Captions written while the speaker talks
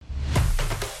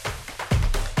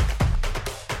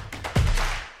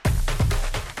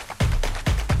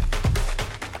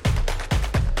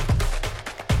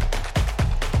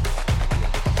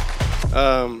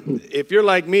If you're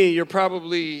like me, you're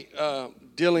probably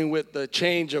dealing with the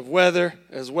change of weather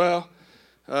as well.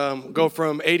 Go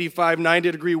from 85,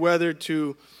 90 degree weather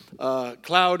to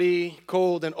cloudy,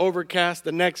 cold, and overcast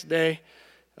the next day.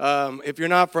 If you're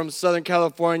not from Southern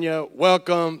California,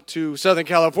 welcome to Southern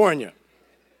California.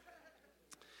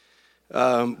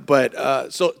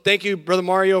 So thank you, Brother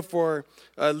Mario, for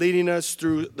leading us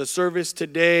through the service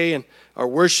today, and our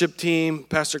worship team.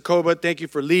 Pastor Koba, thank you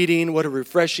for leading. What a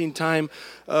refreshing time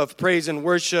of praise and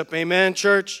worship. Amen,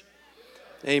 church?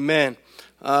 Amen.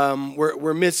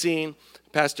 We're missing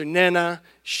Pastor Nena.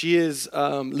 She is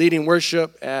leading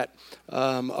worship at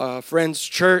Friends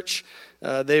Church.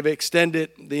 They've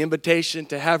extended the invitation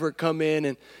to have her come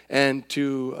in and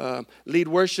to lead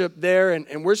worship there.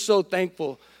 And we're so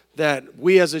thankful that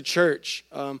we as a church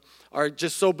are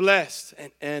just so blessed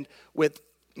and with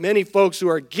many folks who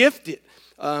are gifted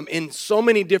in so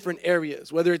many different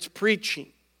areas, whether it's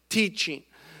preaching, teaching,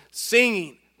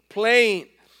 singing, playing,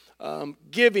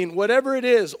 giving, whatever it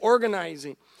is,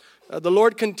 organizing. The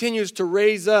Lord continues to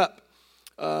raise up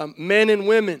men and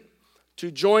women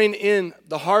to join in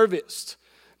the harvest,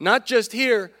 not just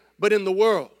here, but in the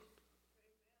world.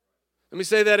 Let me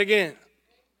say that again.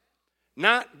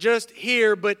 Not just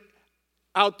here, but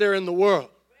out there in the world.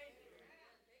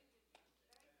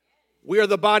 We are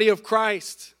the body of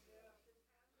Christ.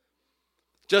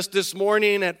 Just this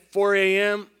morning at 4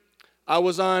 a.m., I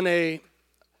was on a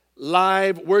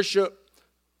live worship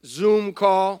Zoom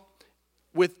call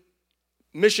with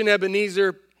Mission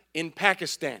Ebenezer in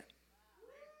Pakistan.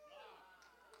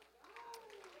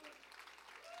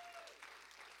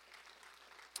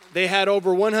 They had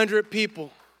over 100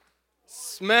 people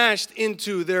smashed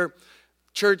into their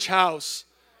church house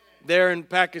there in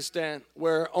Pakistan,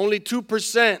 where only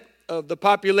 2% of the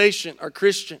population are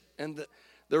Christian, and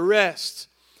the rest,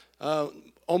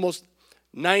 almost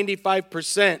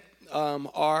 95%,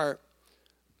 are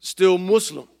still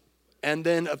Muslim, and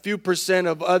then a few percent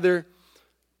of other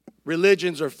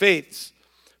religions or faiths.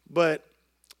 But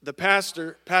the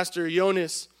Pastor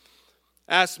Jonas,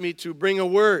 asked me to bring a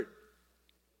word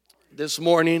this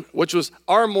morning, which was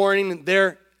our morning,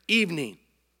 their evening.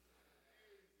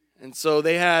 And so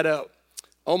they had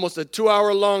almost a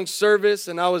 2-hour-long service,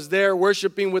 and I was there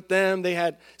worshiping with them. They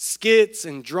had skits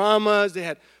and dramas. They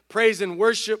had praise and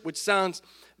worship, which sounds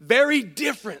very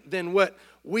different than what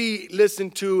we listen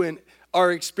to and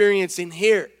are experiencing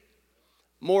here.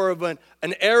 More of an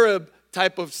Arab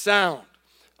type of sound,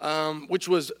 which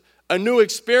was a new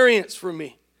experience for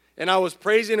me. And I was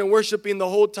praising and worshiping the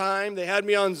whole time. They had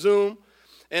me on Zoom,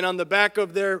 and on the back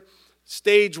of their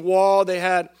stage wall, they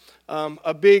had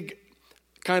a big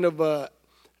kind of a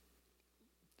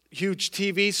huge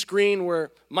TV screen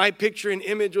where my picture and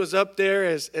image was up there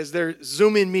as they're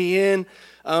zooming me in.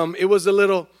 It was a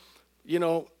little,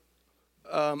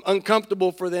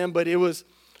 uncomfortable for them, but it was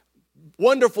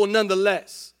wonderful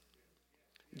nonetheless.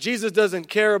 Jesus doesn't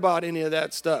care about any of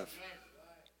that stuff.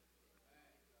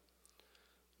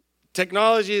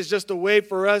 Technology is just a way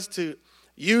for us to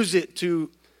use it to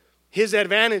His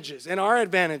advantages and our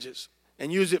advantages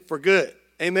and use it for good.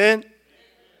 Amen?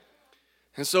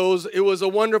 And so it was a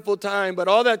wonderful time. But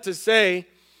all that to say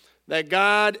that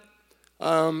God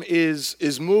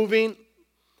is moving.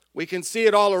 We can see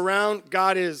it all around.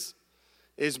 God is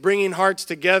bringing hearts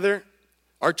together.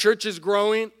 Our church is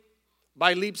growing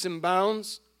by leaps and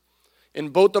bounds. In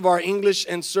both of our English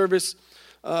and services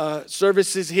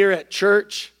here at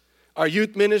church, our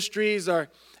youth ministries are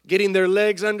getting their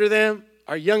legs under them.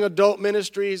 Our young adult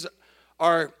ministries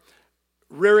are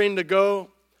rearing to go.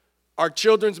 Our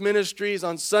children's ministries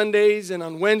on Sundays and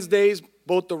on Wednesdays,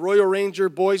 both the Royal Ranger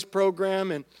Boys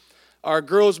program and our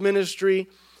girls ministry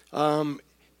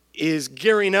is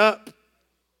gearing up.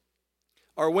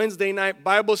 Our Wednesday night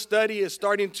Bible study is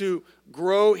starting to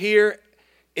grow here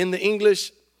in the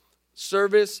English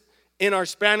service. In our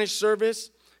Spanish service,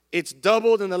 it's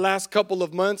doubled in the last couple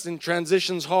of months in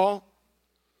Transitions Hall.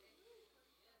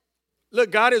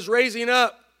 Look, God is raising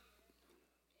up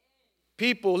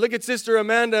people. Look at Sister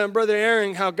Amanda and Brother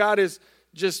Aaron, how God is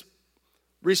just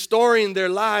restoring their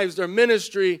lives, their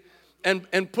ministry,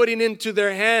 and putting into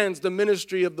their hands the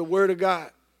ministry of the Word of God.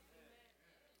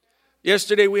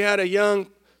 Yesterday we had a young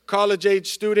college-age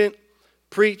student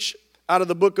preach out of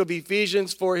the book of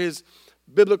Ephesians for his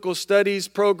biblical studies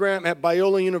program at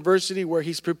Biola University, where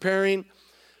he's preparing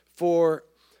for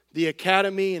the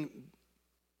academy and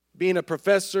being a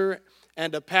professor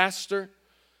and a pastor.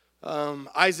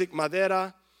 Isaac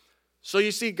Madera. So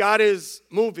you see, God is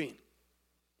moving,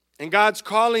 and God's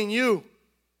calling you,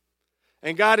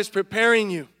 and God is preparing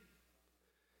you,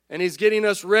 And He's getting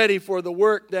us ready for the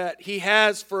work that He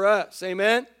has for us.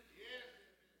 Amen?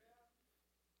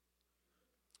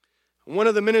 One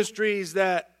of the ministries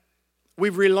that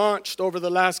we've relaunched over the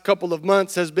last couple of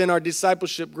months has been our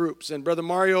discipleship groups. And Brother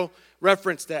Mario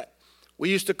referenced that. We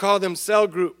used to call them cell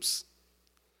groups.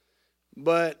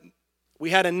 But we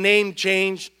had a name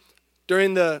change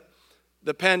during the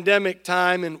pandemic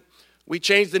time, and we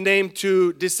changed the name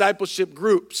to discipleship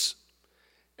groups.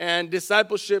 And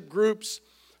discipleship groups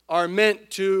are meant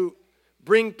to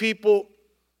bring people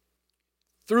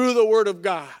through the Word of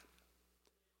God,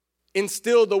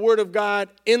 instill the Word of God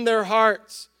in their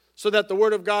hearts so that the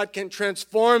Word of God can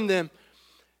transform them.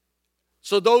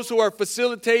 So those who are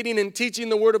facilitating and teaching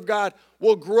the Word of God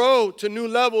will grow to new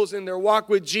levels in their walk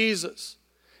with Jesus.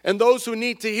 And those who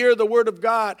need to hear the Word of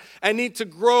God and need to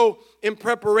grow in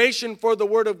preparation for the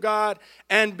Word of God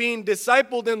and being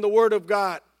discipled in the Word of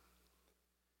God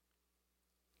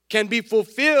can be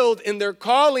fulfilled in their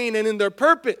calling and in their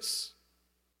purpose.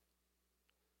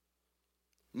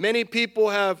 Many people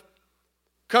have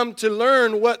come to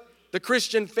learn what the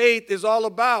Christian faith is all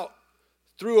about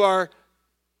through our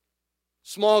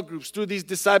small groups, through these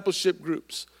discipleship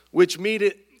groups, which meet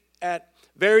at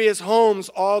various homes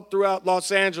all throughout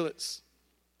Los Angeles.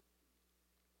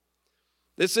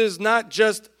 This is not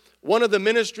just one of the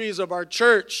ministries of our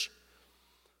church.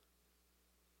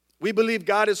 We believe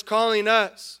God is calling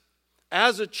us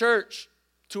as a church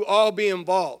to all be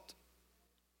involved.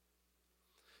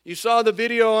 You saw the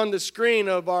video on the screen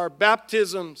of our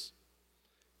baptisms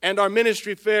and our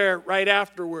ministry fair right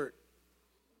afterward.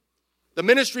 The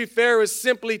ministry fair is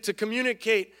simply to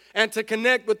communicate and to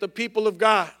connect with the people of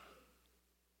God,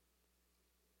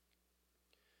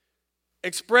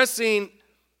 expressing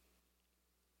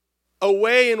a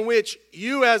way in which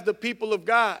you as the people of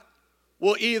God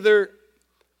will either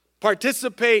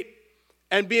participate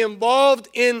and be involved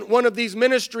in one of these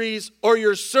ministries, or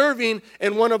you're serving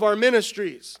in one of our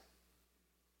ministries.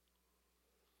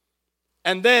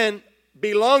 And then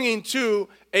belonging to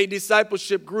a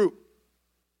discipleship group.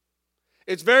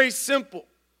 It's very simple.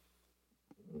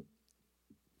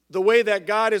 The way that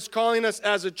God is calling us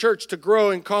as a church to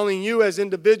grow and calling you as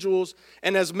individuals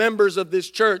and as members of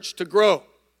this church to grow.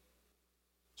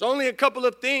 There's only a couple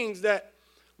of things that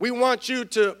we want you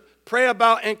to pray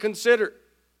about and consider.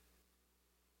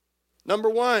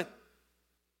 Number one,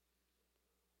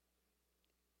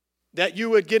 that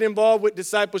you would get involved with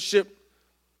discipleship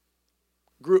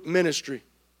group ministry.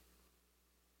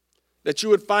 That you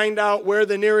would find out where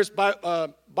the nearest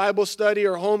Bible study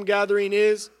or home gathering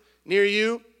is near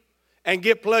you and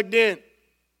get plugged in.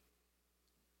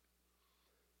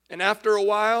 And after a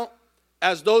while,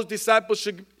 as those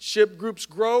discipleship groups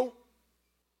grow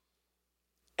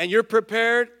and you're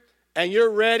prepared and you're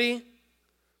ready,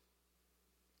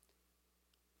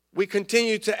 we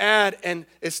continue to add and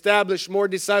establish more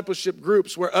discipleship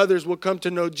groups where others will come to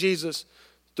know Jesus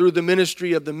through the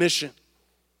ministry of the mission.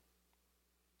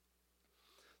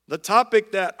 The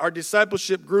topic that our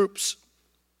discipleship groups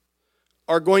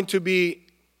are going to be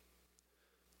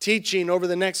teaching over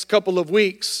the next couple of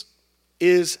weeks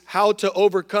is how to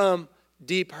overcome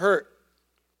deep hurt.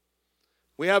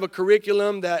 We have a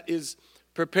curriculum that is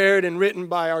prepared and written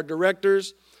by our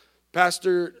directors,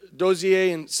 Pastor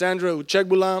Dozier and Sandra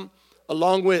Uchegbulam,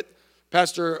 along with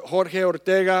Pastor Jorge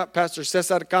Ortega, Pastor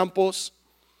Cesar Campos,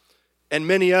 and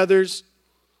many others.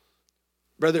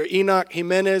 Brother Enoch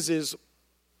Jimenez is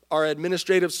our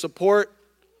administrative support.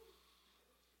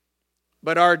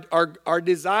 But our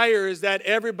desire is that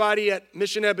everybody at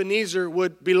Mission Ebenezer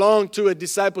would belong to a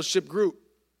discipleship group.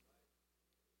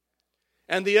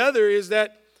 And the other is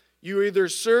that you're either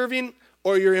serving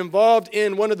or you're involved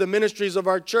in one of the ministries of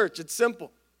our church. It's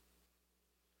simple.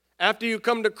 After you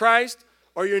come to Christ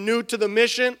or you're new to the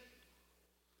mission,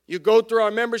 you go through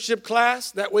our membership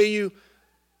class. That way you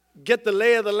get the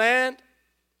lay of the land.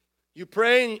 You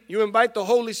pray and you invite the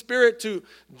Holy Spirit to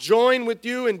join with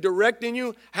you in directing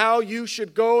you how you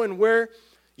should go and where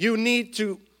you need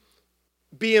to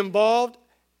be involved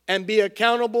and be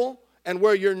accountable, and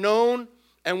where you're known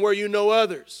and where you know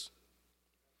others.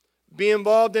 Be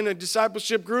involved in a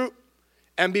discipleship group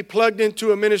and be plugged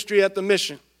into a ministry at the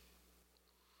mission.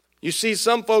 You see,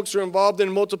 some folks are involved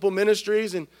in multiple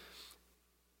ministries, and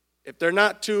if they're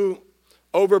not too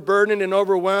overburdened and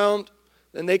overwhelmed,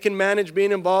 then they can manage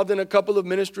being involved in a couple of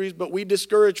ministries, but we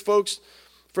discourage folks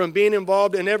from being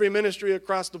involved in every ministry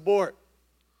across the board.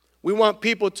 We want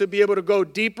people to be able to go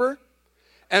deeper,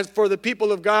 and for the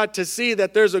people of God to see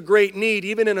that there's a great need,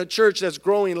 even in a church that's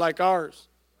growing like ours.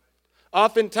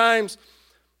 Oftentimes,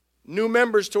 new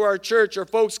members to our church or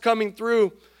folks coming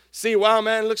through see, wow,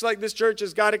 man, it looks like this church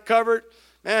has got it covered.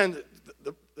 Man,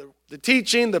 the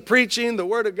teaching, the preaching, the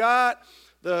Word of God,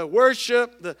 the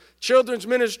worship, the children's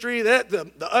ministry,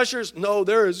 the ushers. No,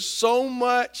 there is so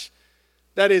much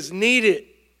that is needed.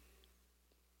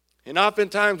 And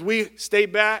oftentimes we stay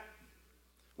back,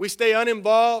 we stay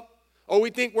uninvolved, or we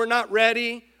think we're not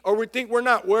ready, or we think we're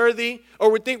not worthy,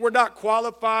 or we think we're not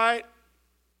qualified.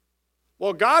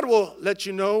 Well, God will let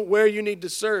you know where you need to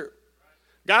serve.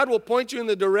 God will point you in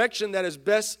the direction that is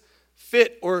best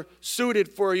fit or suited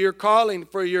for your calling,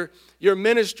 for your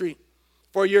ministry,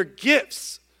 for your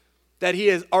gifts that He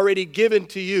has already given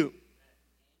to you.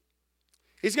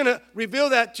 He's going to reveal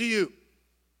that to you.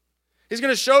 He's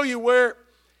going to show you where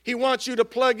He wants you to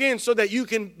plug in so that you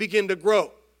can begin to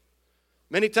grow.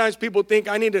 Many times people think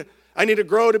I need to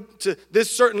grow to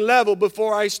this certain level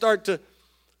before I start to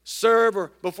serve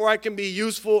or before I can be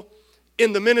useful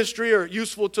in the ministry or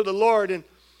useful to the Lord. And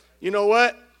you know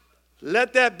what?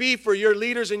 Let that be for your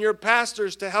leaders and your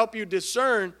pastors to help you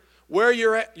discern where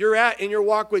you're at in your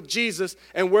walk with Jesus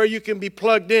and where you can be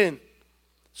plugged in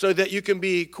so that you can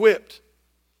be equipped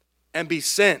and be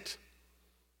sent.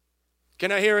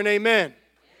 Can I hear an amen?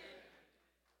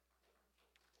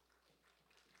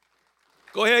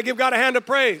 Go ahead, give God a hand of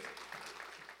praise.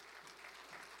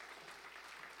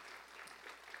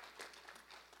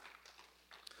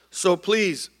 So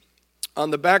please,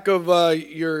 on the back of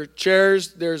your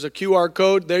chairs, there's a QR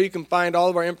code. There you can find all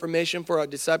of our information for our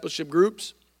discipleship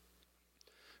groups.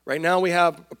 Right now we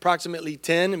have approximately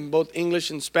 10 in both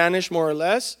English and Spanish, more or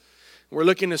less. We're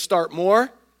looking to start more.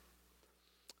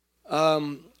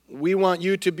 We want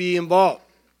you to be involved.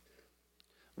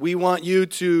 We want you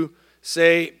to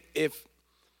say, if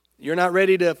you're not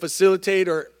ready to facilitate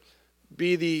or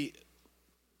be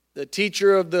the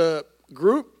teacher of the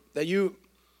group, that you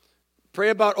pray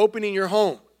about opening your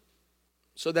home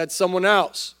so that someone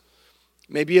else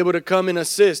may be able to come and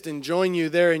assist and join you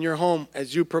there in your home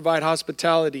as you provide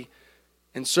hospitality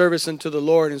and service unto the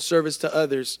Lord and service to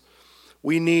others.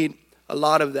 We need a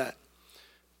lot of that.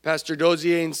 Pastor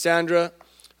Dozier and Sandra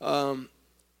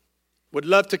would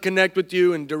love to connect with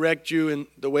you and direct you in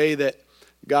the way that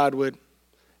God would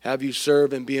have you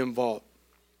serve and be involved.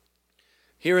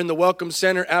 Here in the Welcome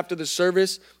Center after the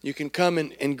service, you can come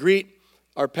and greet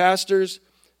our pastors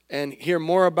and hear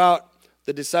more about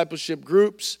the discipleship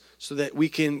groups so that we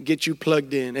can get you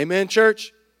plugged in. Amen,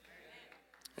 church?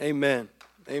 Amen.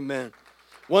 Amen.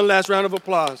 One last round of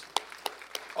applause.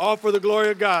 All for the glory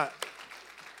of God.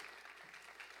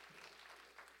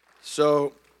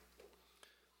 So,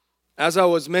 as I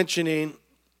was mentioning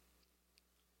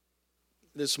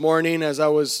this morning, as I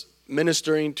was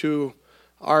ministering to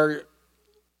our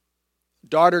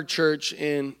daughter church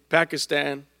in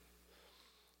Pakistan,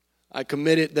 I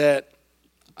committed that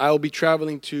I will be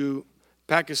traveling to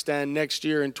Pakistan next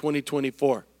year in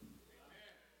 2024.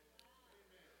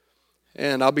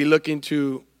 And I'll be looking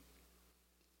to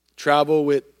travel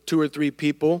with 2 or 3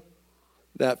 people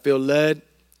that feel led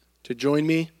to join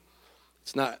me.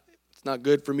 It's not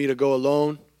good for me to go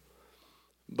alone,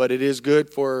 but it is good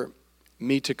for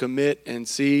me to commit and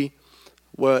see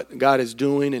what God is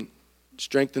doing and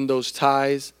strengthen those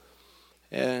ties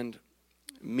and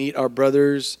meet our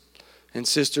brothers and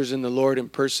sisters in the Lord in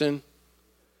person.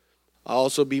 I'll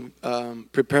also be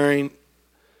preparing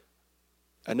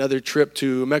another trip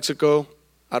to Mexico.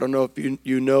 I don't know if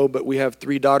you know, but we have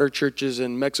 3 daughter churches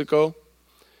in Mexico,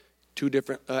 2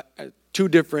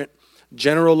 different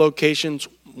general locations,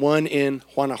 one in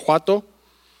Guanajuato.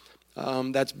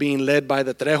 That's being led by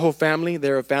the Trejo family.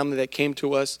 They're a family that came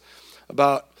to us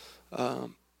about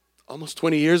almost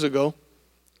 20 years ago.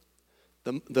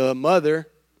 The mother,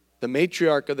 the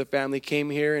matriarch of the family, came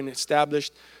here and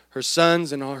established her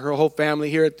sons and her whole family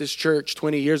here at this church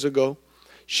 20 years ago.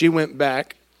 She went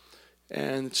back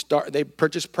and they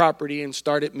purchased property and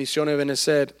started Misión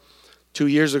Ebenecer 2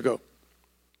 years ago.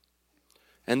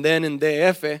 And then in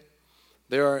DF,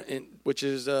 which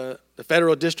is the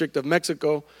Federal District of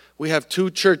Mexico, we have 2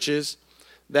 churches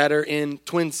that are in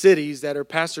twin cities that are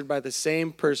pastored by the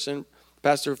same person,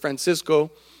 Pastor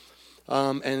Francisco,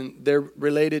 and they're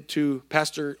related to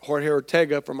Pastor Jorge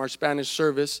Ortega from our Spanish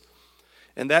service.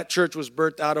 And that church was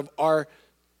birthed out of our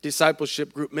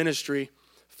discipleship group ministry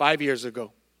 5 years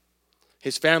ago.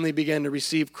 His family began to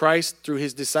receive Christ through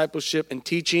his discipleship and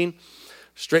teaching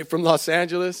straight from Los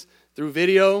Angeles through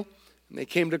video. And they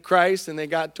came to Christ and they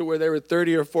got to where there were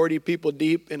 30 or 40 people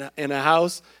deep in a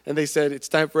house. And they said, it's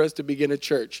time for us to begin a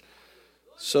church.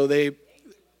 So they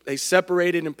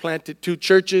separated and planted 2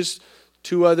 churches,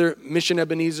 2 other Mission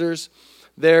Ebenezers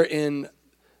there in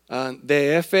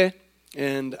DF.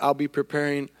 And I'll be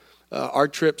preparing our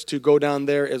trips to go down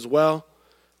there as well.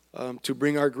 to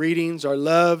bring our greetings, our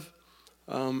love,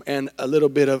 and a little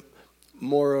bit of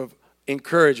more of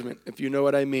encouragement, if you know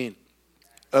what I mean,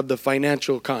 of the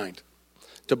financial kind.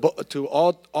 To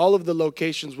all of the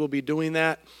locations we'll be doing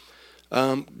that.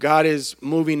 God is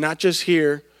moving not just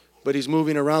here, but he's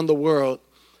moving around the world.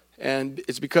 And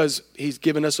it's because he's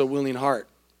given us a willing heart.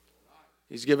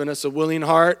 He's given us a willing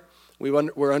heart.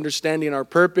 We're understanding our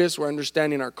purpose. We're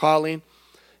understanding our calling.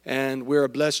 And we're a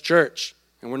blessed church.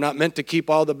 And we're not meant to keep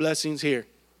all the blessings here.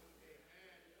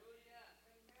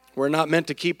 We're not meant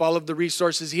to keep all of the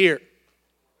resources here.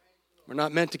 We're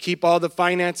not meant to keep all the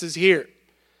finances here.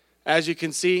 As you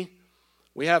can see,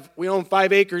 we own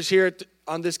 5 acres here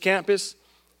on this campus,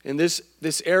 in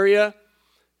this area.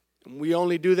 And we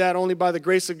only do that only by the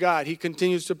grace of God. He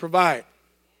continues to provide.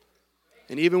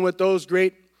 And even with those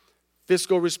great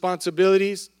fiscal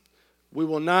responsibilities, we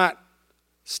will not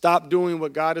stop doing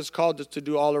what God has called us to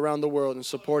do all around the world and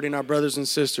supporting our brothers and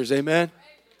sisters. Amen?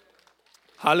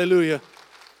 Hallelujah.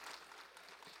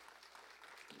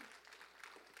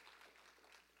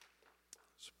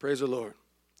 So praise the Lord.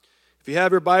 If you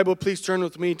have your Bible, please turn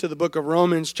with me to the book of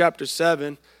Romans chapter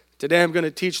 7. Today I'm going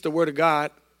to teach the Word of God.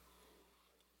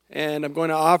 And I'm going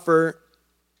to offer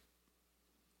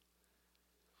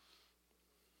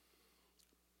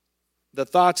the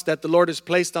thoughts that the Lord has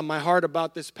placed on my heart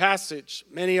about this passage.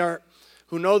 Many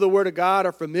who know the Word of God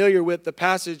are familiar with the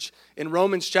passage in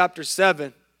Romans chapter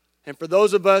 7. And for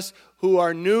those of us who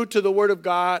are new to the Word of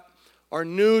God, are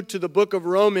new to the book of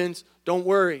Romans, don't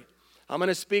worry. I'm going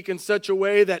to speak in such a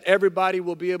way that everybody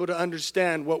will be able to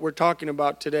understand what we're talking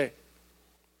about today.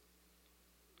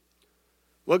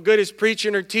 What good is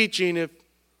preaching or teaching if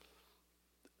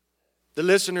the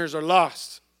listeners are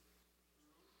lost?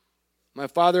 My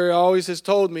father always has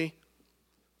told me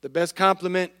the best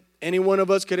compliment any one of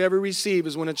us could ever receive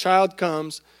is when a child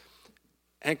comes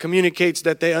and communicates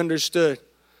that they understood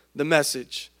the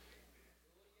message.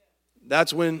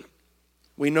 That's when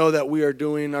we know that we are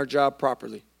doing our job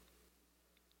properly.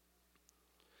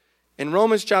 In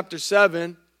Romans chapter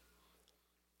 7,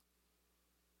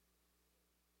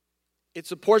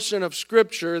 it's a portion of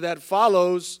Scripture that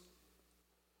follows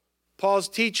Paul's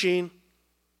teaching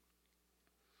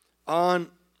on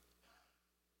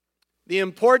the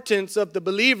importance of the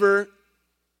believer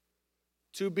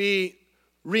to be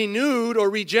renewed or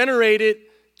regenerated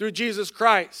through Jesus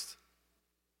Christ.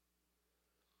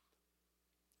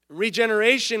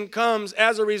 Regeneration comes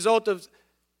as a result of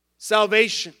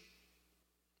salvation.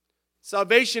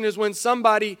 Salvation is when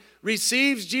somebody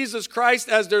receives Jesus Christ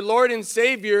as their Lord and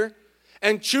Savior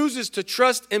and chooses to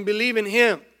trust and believe in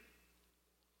Him.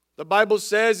 The Bible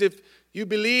says if you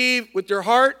believe with your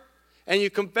heart and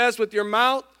you confess with your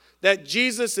mouth that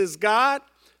Jesus is God,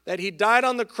 that He died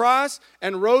on the cross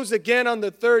and rose again on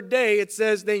the third day, it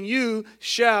says, then you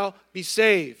shall be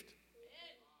saved.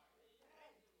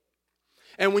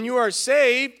 And when you are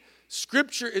saved,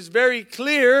 Scripture is very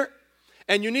clear,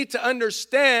 and you need to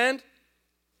understand,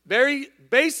 very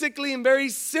basically and very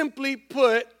simply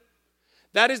put,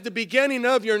 that is the beginning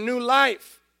of your new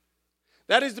life.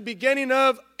 That is the beginning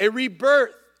of a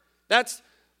rebirth. That's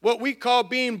what we call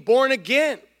being born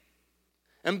again.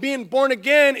 And being born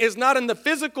again is not in the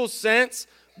physical sense.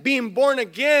 Being born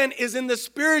again is in the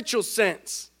spiritual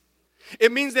sense.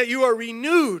 It means that you are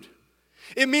renewed.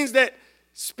 It means that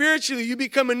spiritually you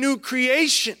become a new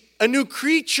creation, a new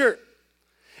creature.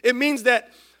 It means that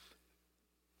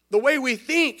the way we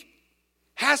think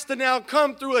has to now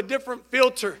come through a different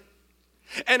filter.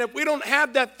 And if we don't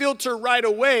have that filter right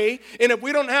away, and if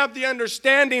we don't have the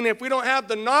understanding, if we don't have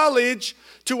the knowledge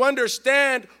to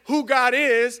understand who God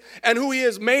is and who He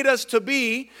has made us to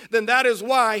be, then that is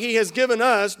why He has given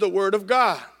us the Word of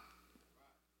God.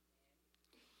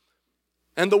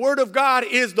 And the Word of God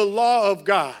is the law of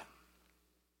God.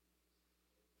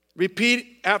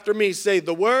 Repeat after me. Say,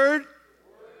 the Word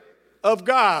of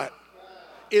God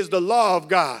is the law of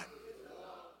God.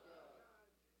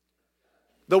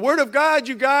 The Word of God,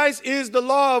 you guys, is the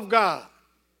law of God.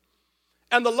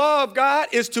 And the law of God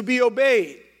is to be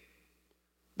obeyed.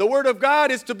 The Word of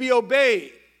God is to be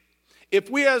obeyed. If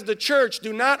we as the church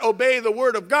do not obey the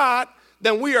Word of God,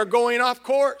 then we are going off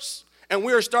course. And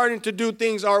we are starting to do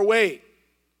things our way.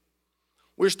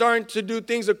 We're starting to do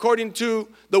things according to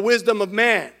the wisdom of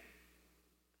man.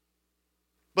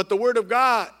 But the Word of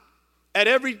God, at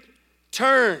every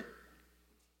turn,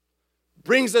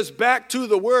 brings us back to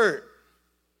the Word.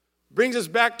 Brings us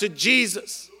back to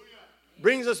Jesus.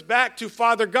 Brings us back to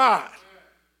Father God.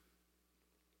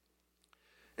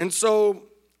 And so,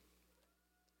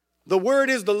 the Word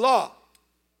is the law.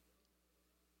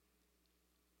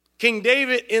 King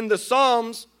David in the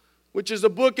Psalms which is a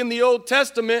book in the Old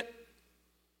Testament,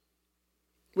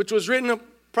 which was written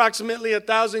approximately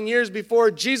 1,000 years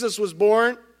before Jesus was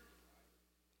born,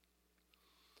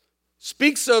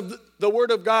 speaks of the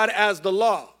Word of God as the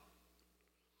law.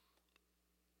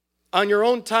 On your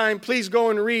own time, please go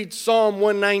and read Psalm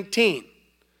 119.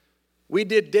 We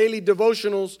did daily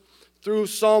devotionals through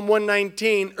Psalm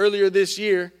 119 earlier this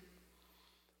year,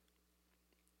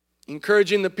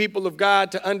 encouraging the people of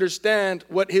God to understand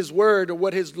what His Word or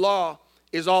what His law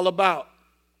is all about.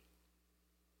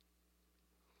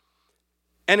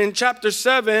 And in chapter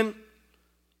 7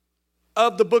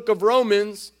 of the book of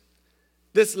Romans,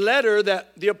 this letter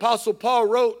that the Apostle Paul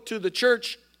wrote to the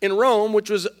church in Rome, which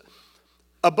was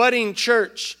a budding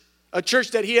church, a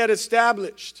church that he had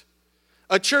established,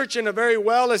 a church in a very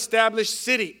well-established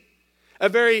city, a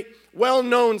very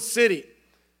well-known city.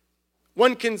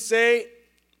 One can say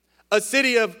a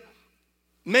city of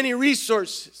many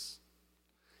resources.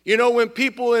 You know, when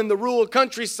people in the rural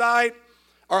countryside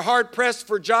are hard-pressed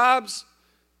for jobs,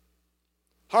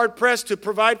 hard-pressed to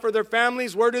provide for their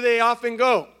families, where do they often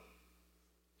go?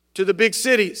 To the big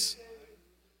cities,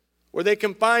 where they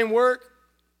can find work,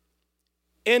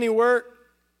 any work,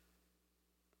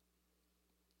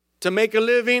 to make a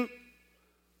living,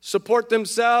 support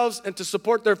themselves, and to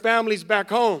support their families back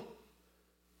home.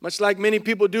 Much like many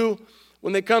people do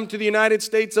when they come to the United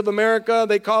States of America.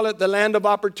 They call it the land of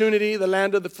opportunity, the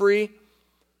land of the free.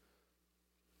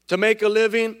 To make a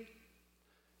living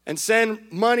and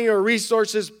send money or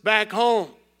resources back home,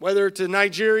 whether to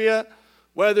Nigeria,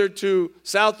 whether to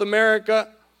South America,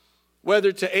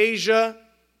 whether to Asia,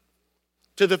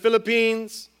 to the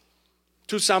Philippines,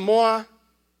 to Samoa.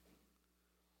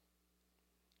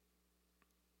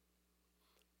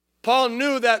 Paul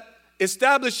knew that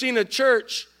establishing a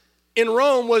church in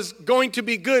Rome was going to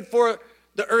be good for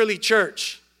the early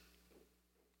church.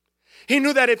 He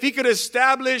knew that if he could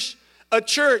establish a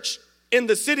church in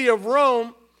the city of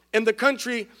Rome, in the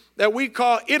country that we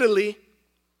call Italy,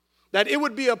 that it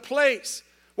would be a place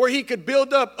where he could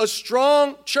build up a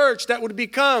strong church that would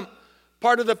become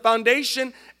part of the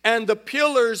foundation and the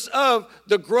pillars of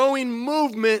the growing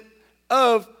movement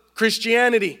of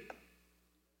Christianity.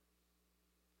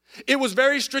 It was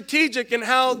very strategic in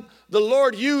how the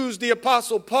Lord used the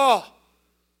Apostle Paul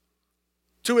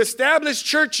to establish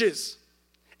churches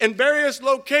in various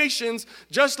locations,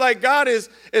 just like God has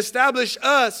established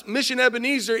us, Mission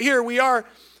Ebenezer. Here we are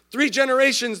 3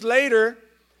 generations later.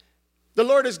 The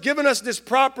Lord has given us this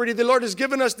property. The Lord has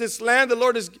given us this land. The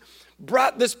Lord has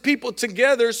brought this people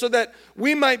together so that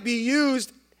we might be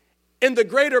used in the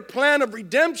greater plan of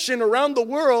redemption around the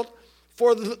world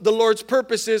for the Lord's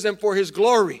purposes and for His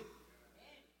glory.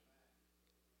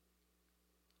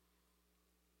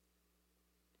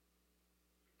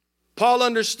 Paul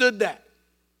understood that.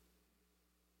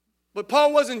 But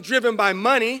Paul wasn't driven by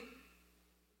money.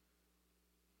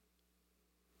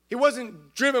 He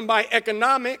wasn't driven by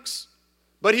economics,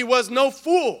 but he was no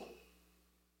fool.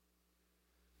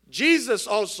 Jesus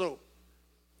also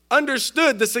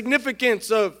understood the significance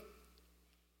of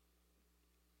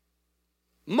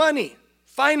money,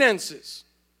 finances.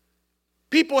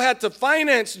 People had to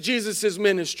finance Jesus'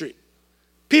 ministry.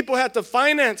 People had to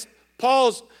finance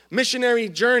Paul's missionary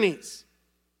journeys.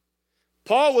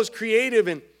 Paul was creative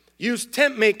and used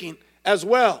tent making as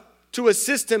well to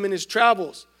assist him in his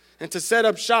travels and to set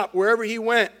up shop wherever he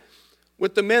went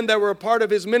with the men that were a part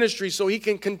of his ministry so he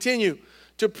can continue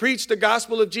to preach the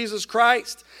gospel of Jesus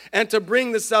Christ and to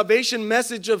bring the salvation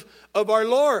message of our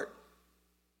Lord.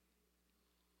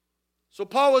 So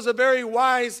Paul was a very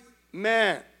wise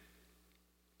man.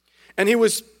 And he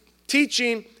was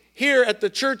teaching here at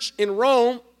the church in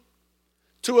Rome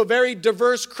to a very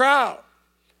diverse crowd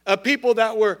of people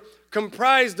that were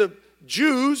comprised of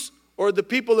Jews, or the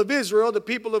people of Israel, the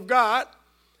people of God,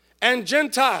 and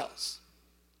Gentiles,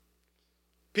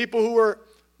 people who were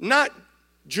not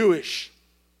Jewish.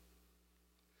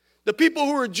 The people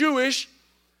who were Jewish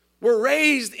were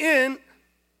raised in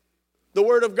the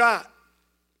Word of God,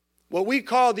 what we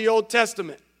call the Old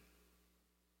Testament.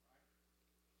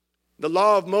 The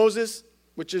Law of Moses,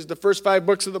 which is the first 5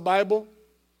 books of the Bible.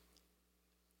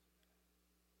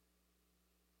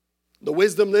 The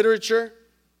wisdom literature,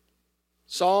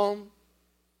 Psalm,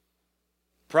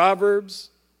 Proverbs,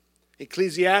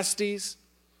 Ecclesiastes,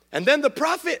 and then the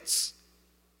prophets.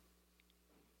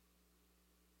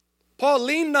 Paul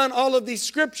leaned on all of these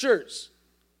scriptures.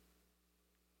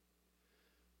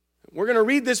 We're going to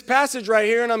read this passage right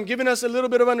here, and I'm giving us a little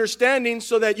bit of understanding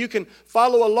so that you can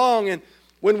follow along. And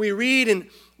when we read and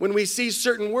when we see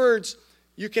certain words,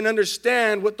 you can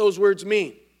understand what those words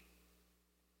mean.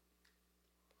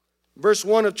 Verse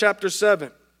 1 of chapter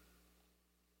 7.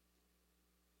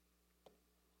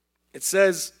 It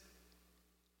says,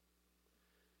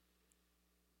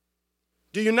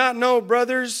 do you not know,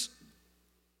 brothers?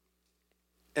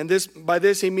 And by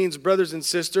this he means brothers and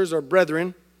sisters or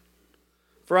brethren.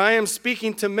 For I am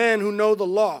speaking to men who know the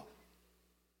law,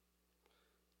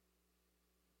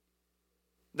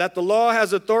 that the law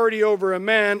has authority over a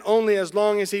man only as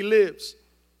long as he lives.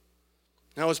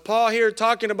 Now, is Paul here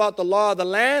talking about the law of the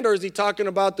land, or is he talking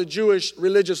about the Jewish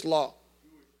religious law?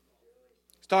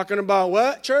 He's talking about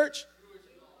what, church?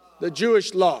 The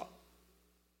Jewish law.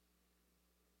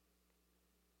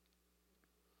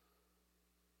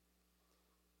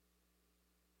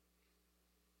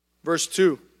 Verse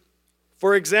 2.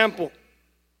 For example,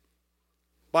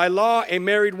 by law, a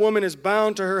married woman is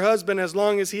bound to her husband as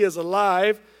long as he is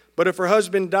alive, but if her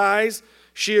husband dies,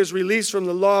 she is released from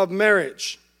the law of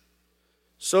marriage.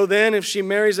 So then, if she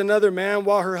marries another man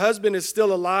while her husband is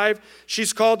still alive,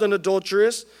 she's called an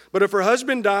adulteress. But if her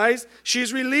husband dies,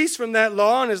 she's released from that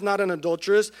law and is not an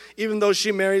adulteress, even though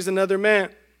she marries another man.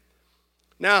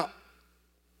 Now,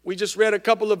 we just read a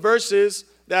couple of verses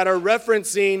that are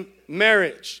referencing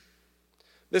marriage.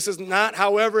 This is not,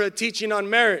 however, a teaching on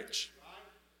marriage.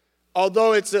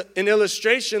 Although it's an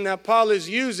illustration that Paul is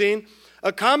using,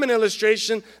 a common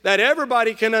illustration that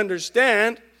everybody can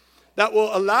understand, that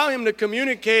will allow him to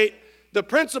communicate the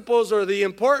principles or the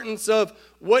importance of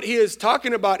what he is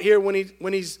talking about here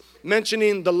when he's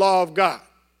mentioning the law of God.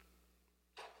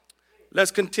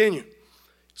 Let's continue.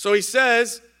 So he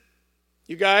says,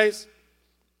 you guys,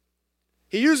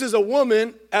 he uses a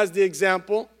woman as the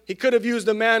example. He could have used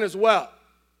a man as well.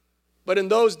 But in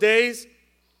those days,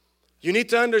 you need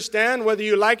to understand, whether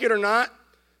you like it or not,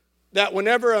 that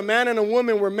whenever a man and a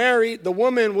woman were married, the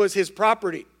woman was his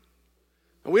property.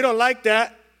 And we don't like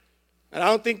that. And I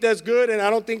don't think that's good, and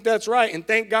I don't think that's right. And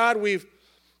thank God we've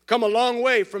come a long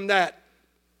way from that.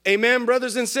 Amen,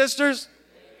 brothers and sisters?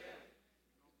 Amen.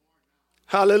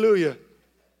 Hallelujah.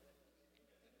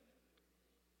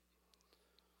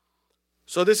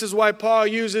 So this is why Paul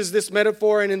uses this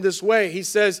metaphor and in this way. He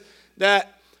says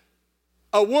that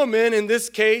a woman, in this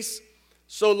case,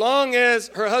 so long as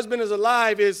her husband is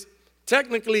alive, is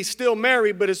technically still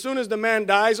married, but as soon as the man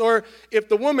dies, or if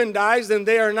the woman dies, then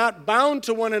they are not bound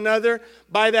to one another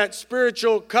by that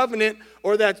spiritual covenant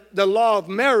or that the law of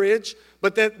marriage,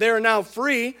 but that they are now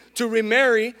free to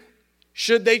remarry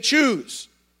should they choose.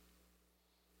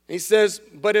 He says,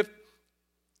 but if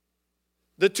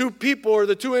the two people or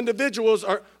the two individuals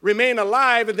remain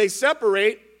alive and they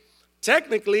separate,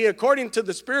 technically, according to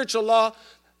the spiritual law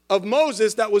of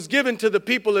Moses that was given to the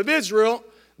people of Israel,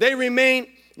 they remain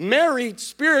married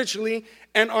spiritually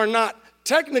and are not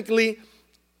technically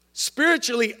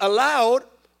spiritually allowed,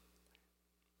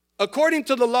 according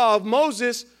to the law of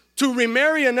Moses, to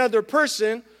remarry another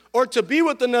person or to be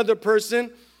with another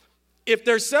person if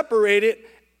they're separated.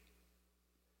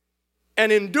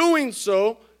 And in doing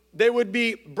so, they would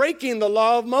be breaking the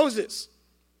law of Moses.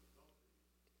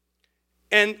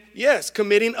 And yes,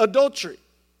 committing adultery.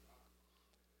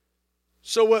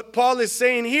 So what Paul is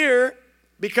saying here,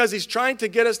 because he's trying to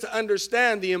get us to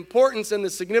understand the importance and the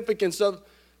significance of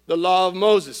the law of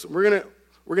Moses. We're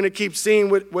gonna keep seeing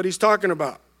what he's talking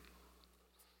about.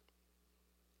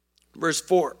 Verse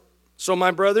 4. So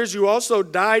my brothers, you also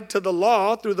died to the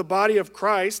law through the body of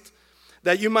Christ,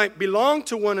 that you might belong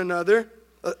to another,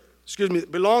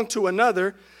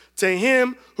 to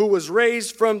him who was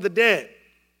raised from the dead,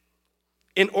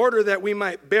 in order that we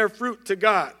might bear fruit to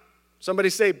God. Somebody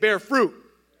say, bear fruit.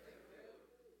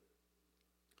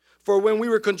 For when we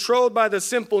were controlled by the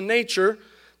sinful nature,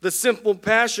 the sinful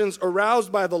passions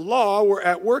aroused by the law were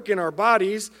at work in our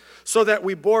bodies, so that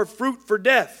we bore fruit for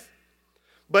death.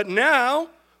 But now,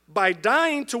 by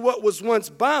dying to what was once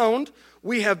bound,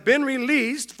 we have been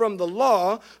released from the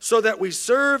law, so that we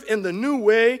serve in the new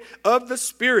way of the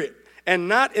Spirit, and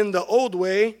not in the old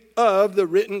way of the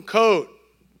written code.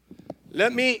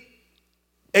 Let me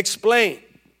explain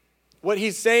what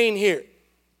he's saying here.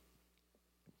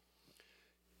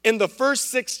 In the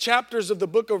first 6 chapters of the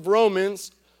book of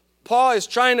Romans, Paul is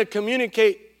trying to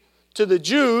communicate to the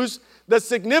Jews the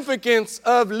significance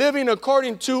of living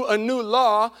according to a new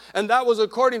law, and that was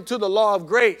according to the law of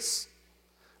grace,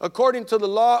 according to the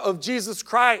law of Jesus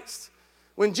Christ.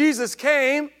 When Jesus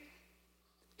came,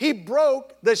 he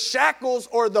broke the shackles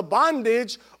or the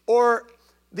bondage or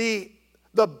the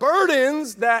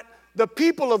burdens that the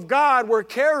people of God were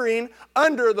carrying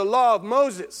under the law of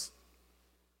Moses.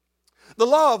 The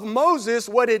law of Moses,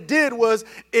 what it did was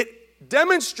it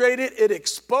demonstrated, it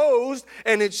exposed,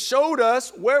 and it showed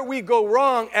us where we go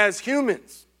wrong as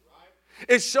humans.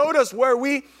 It showed us where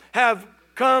we have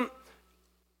come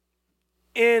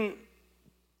in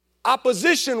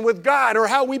opposition with God, or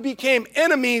how we became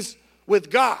enemies with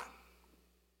God.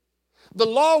 The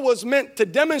law was meant to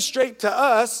demonstrate to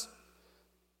us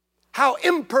how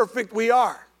imperfect we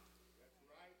are.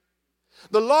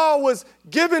 The law was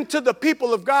given to the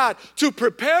people of God to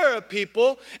prepare a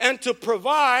people and to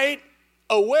provide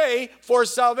a way for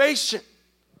salvation.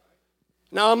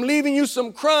 Now I'm leaving you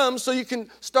some crumbs so you can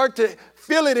start to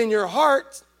feel it in your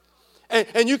heart,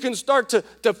 and you can start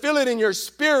to feel it in your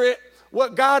spirit,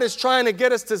 what God is trying to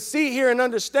get us to see here and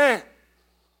understand.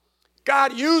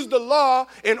 God used the law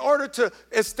in order to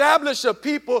establish a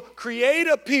people, create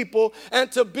a people,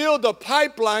 and to build a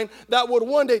pipeline that would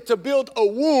one day, to build a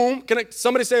womb.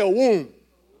 Somebody say a womb?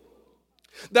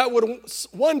 That would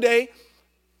one day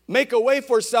make a way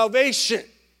for salvation.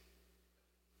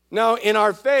 Now, in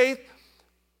our faith,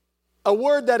 a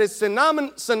word that is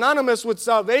synonymous with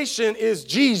salvation is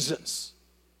Jesus.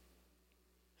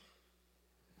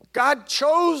 God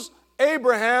chose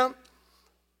Abraham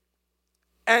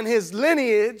and his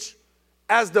lineage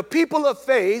as the people of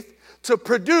faith to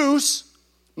produce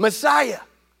Messiah,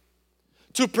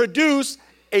 to produce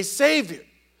a Savior,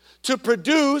 to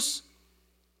produce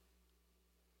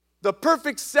the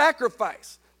perfect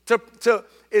sacrifice, to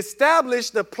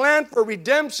establish the plan for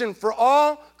redemption for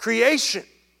all creation,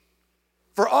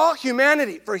 for all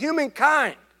humanity, for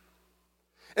humankind.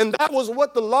 And that was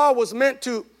what the law was meant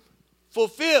to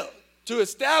fulfill, to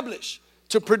establish,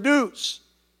 to produce.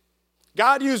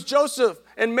 God used Joseph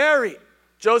and Mary,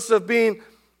 Joseph being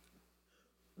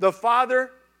the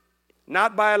father,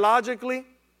 not biologically,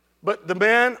 but the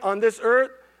man on this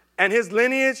earth, and his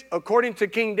lineage, according to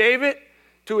King David,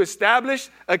 to establish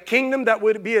a kingdom that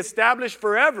would be established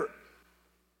forever.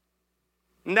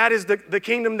 And that is the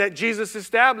kingdom that Jesus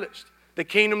established, the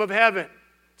kingdom of heaven.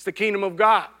 It's the kingdom of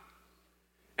God.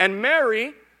 And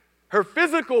Mary, her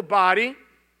physical body,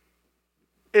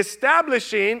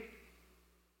 establishing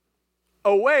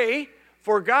a way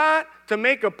for God to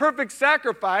make a perfect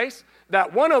sacrifice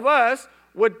that one of us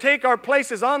would take our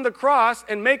places on the cross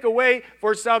and make a way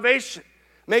for salvation,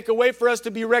 make a way for us to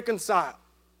be reconciled.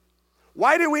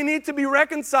 Why do we need to be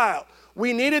reconciled?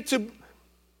 We needed to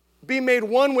be made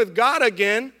one with God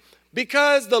again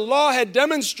because the law had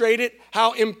demonstrated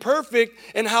how imperfect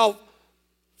and how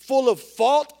full of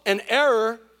fault and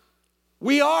error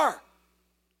we are.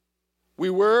 We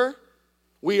were,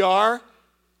 we are,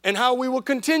 and how we will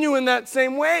continue in that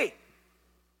same way.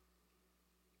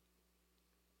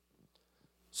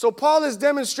 So Paul is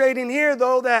demonstrating here,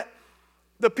 though, that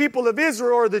the people of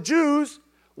Israel, or the Jews,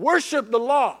 worship the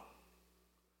law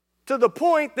to the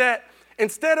point that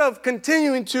instead of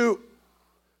continuing to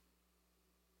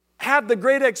have the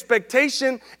great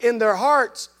expectation in their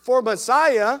hearts for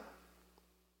Messiah,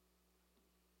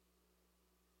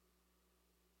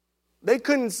 they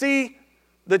couldn't see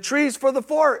the trees for the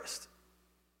forest,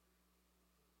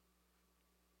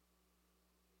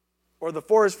 or the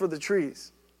forest for the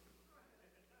trees.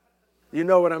 You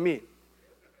know what I mean.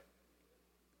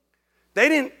 They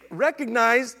didn't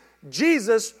recognize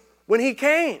Jesus when he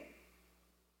came.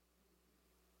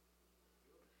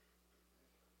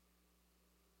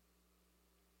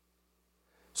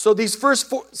 So these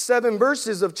first 7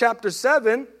 verses of chapter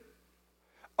 7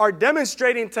 are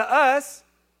demonstrating to us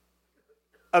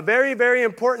a very, very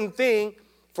important thing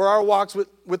for our walks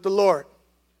with the Lord.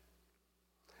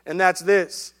 And that's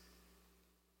this.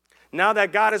 Now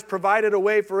that God has provided a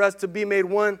way for us to be made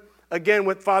one again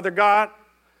with Father God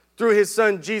through his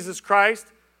Son, Jesus Christ,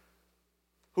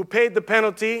 who paid the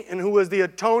penalty and who was the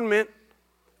atonement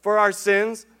for our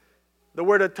sins. The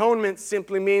word atonement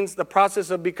simply means the process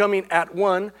of becoming at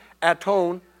one,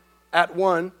 atone, at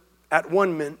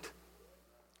one-ment.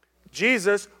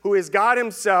 Jesus, who is God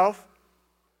himself,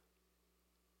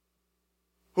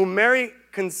 whom Mary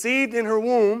conceived in her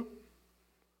womb,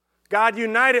 God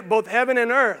united both heaven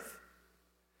and earth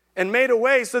and made a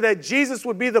way so that Jesus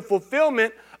would be the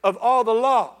fulfillment of all the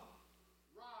law.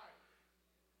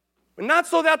 But not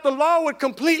so that the law would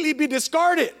completely be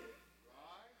discarded.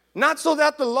 Not so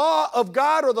that the law of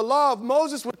God or the law of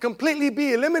Moses would completely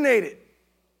be eliminated.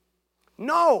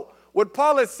 No, what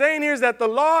Paul is saying here is that the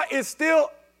law is still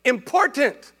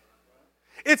important.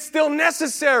 It's still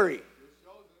necessary.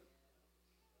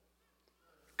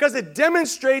 Because it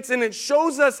demonstrates and it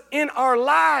shows us in our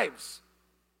lives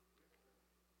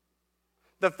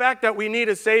the fact that we need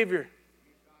a Savior.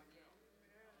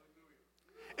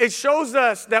 It shows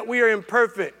us that we are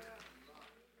imperfect.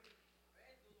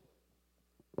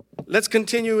 Let's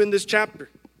continue in this chapter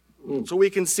so we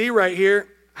can see right here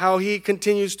how he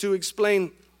continues to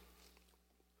explain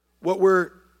what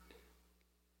we're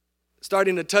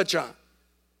starting to touch on.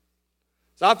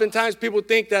 So oftentimes people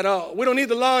think that, oh, we don't need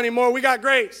the law anymore. We got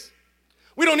grace.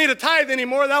 We don't need a tithe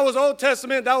anymore. That was Old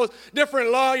Testament. That was different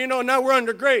law. Now we're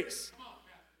under grace.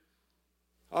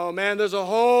 Oh, man, there's a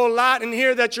whole lot in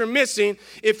here that you're missing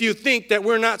if you think that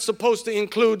we're not supposed to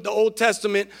include the Old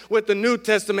Testament with the New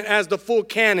Testament as the full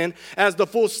canon, as the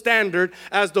full standard,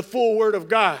 as the full Word of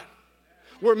God.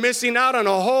 We're missing out on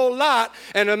a whole lot,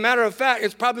 and a matter of fact,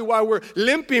 it's probably why we're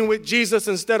limping with Jesus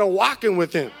instead of walking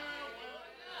with him.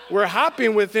 We're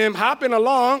hopping with him, hopping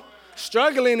along,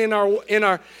 struggling in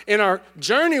our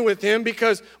journey with him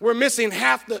because we're missing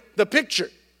half the picture.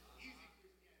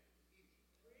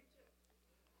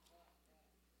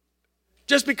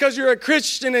 Just because you're a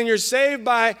Christian and you're saved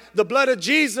by the blood of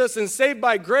Jesus and saved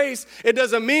by grace, it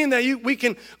doesn't mean that we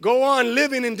can go on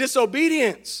living in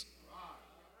disobedience.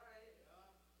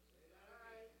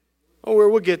 Oh,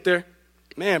 we'll get there.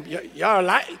 Man, y'all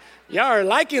are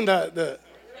liking the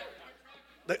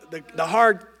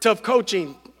hard, tough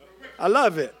coaching. I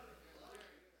love it.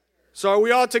 So are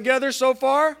we all together so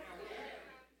far?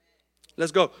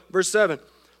 Let's go. Verse 7.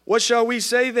 What shall we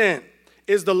say then?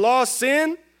 Is the law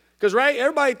sin? Because, right,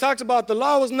 everybody talks about the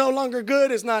law was no longer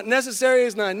good. It's not necessary.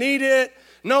 It's not needed.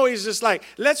 No, he's just like,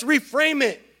 let's reframe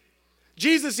it.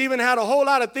 Jesus even had a whole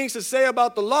lot of things to say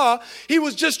about the law. He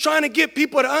was just trying to get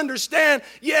people to understand,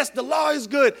 yes, the law is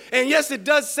good. And yes, it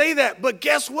does say that. But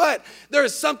guess what? There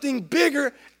is something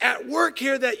bigger at work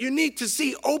here that you need to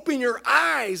see. Open your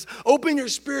eyes. Open your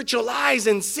spiritual eyes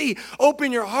and see.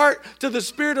 Open your heart to the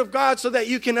Spirit of God so that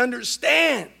you can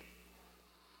understand.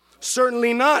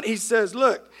 Certainly not. He says,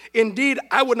 look, indeed,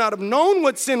 I would not have known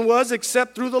what sin was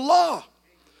except through the law.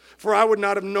 For I would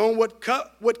not have known what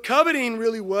coveting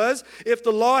really was if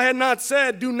the law had not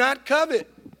said, do not covet.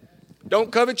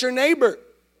 Don't covet your neighbor.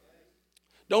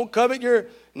 Don't covet your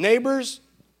neighbor's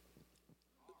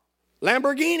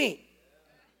Lamborghini.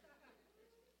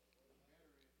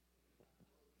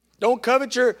 Don't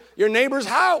covet your neighbor's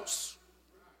house.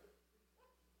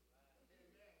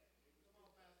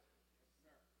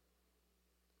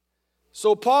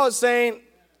 So Paul is saying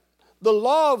the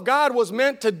law of God was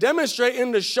meant to demonstrate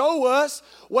and to show us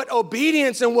what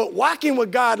obedience and what walking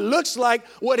with God looks like,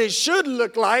 what it should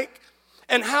look like,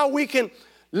 and how we can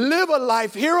live a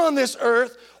life here on this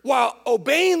earth while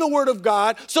obeying the Word of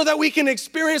God so that we can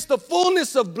experience the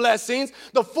fullness of blessings,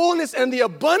 the fullness and the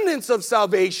abundance of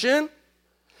salvation.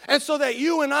 And so that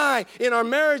you and I, in our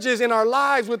marriages, in our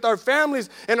lives, with our families,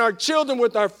 and our children,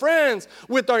 with our friends,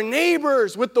 with our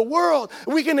neighbors, with the world,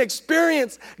 we can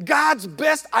experience God's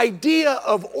best idea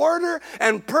of order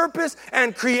and purpose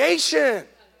and creation.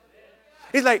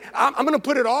 He's like, I'm going to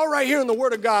put it all right here in the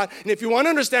Word of God. And if you want to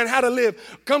understand how to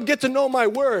live, come get to know my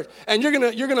Word. And you're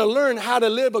going to learn how to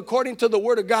live according to the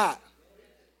Word of God.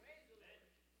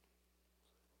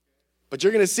 But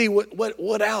you're going to see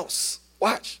what else.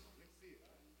 Watch.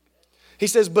 He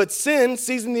says, but sin,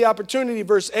 seizing the opportunity,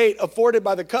 verse 8, afforded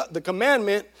by the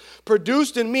commandment,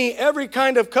 produced in me every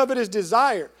kind of covetous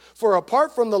desire. For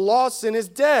apart from the law, sin is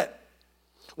dead.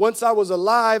 Once I was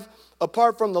alive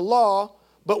apart from the law,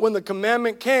 but when the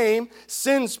commandment came,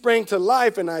 sin sprang to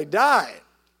life and I died.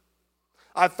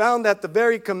 I found that the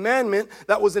very commandment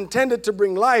that was intended to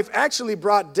bring life actually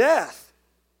brought death.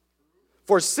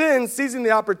 For sin, seizing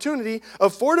the opportunity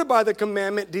afforded by the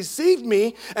commandment, deceived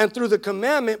me, and through the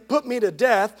commandment put me to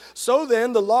death. So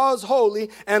then the law is holy,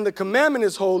 and the commandment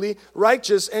is holy,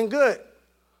 righteous, and good.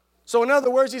 So in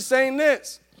other words, he's saying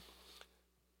this.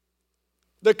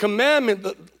 The commandment,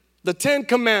 the 10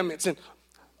 commandments, and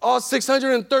all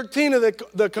 613 of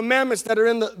the commandments that are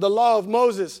in the law of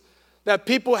Moses that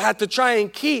people had to try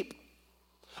and keep.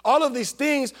 All of these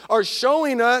things are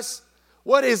showing us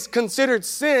what is considered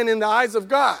sin in the eyes of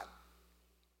God.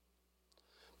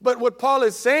 But what Paul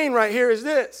is saying right here is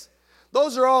this.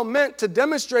 Those are all meant to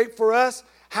demonstrate for us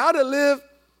how to live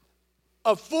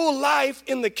a full life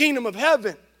in the kingdom of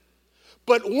heaven.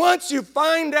 But once you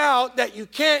find out that you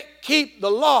can't keep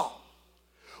the law,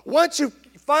 once you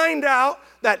find out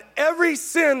that every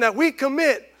sin that we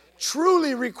commit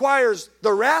truly requires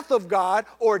the wrath of God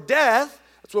or death,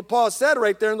 that's what Paul said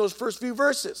right there in those first few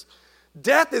verses.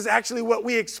 Death is actually what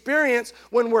we experience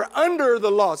when we're under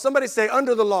the law. Somebody say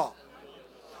under the law.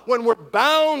 When we're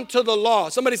bound to the law.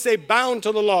 Somebody say bound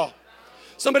to the law.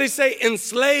 Somebody say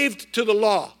enslaved to the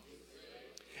law.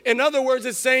 In other words,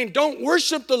 it's saying don't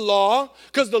worship the law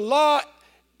because the law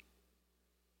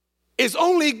is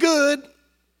only good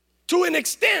to an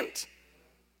extent.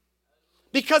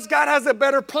 Because God has a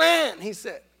better plan, he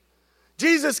said.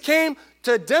 Jesus came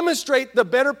to demonstrate the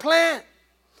better plan.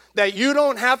 that you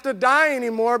don't have to die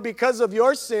anymore because of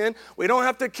your sin. We don't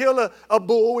have to kill a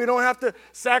bull. We don't have to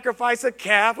sacrifice a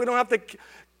calf. We don't have to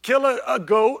kill a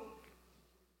goat.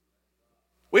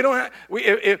 We don't have,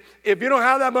 if you don't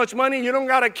have that much money, you don't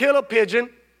got to kill a pigeon.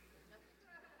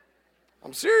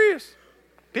 I'm serious.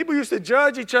 People used to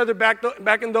judge each other back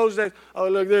in those days. Oh,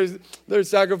 look, they're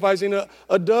sacrificing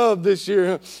a dove this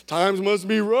year. Times must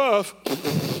be rough.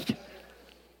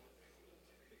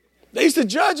 They used to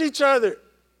judge each other.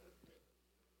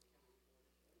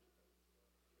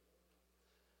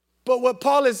 But what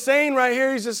Paul is saying right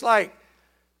here, he's just like,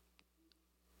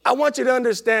 I want you to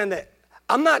understand that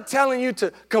I'm not telling you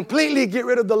to completely get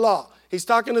rid of the law. He's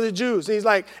talking to the Jews. He's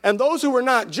like, and those who were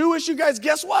not Jewish, you guys,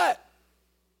 guess what?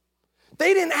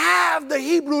 They didn't have the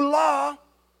Hebrew law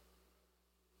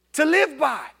to live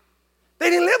by. They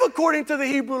didn't live according to the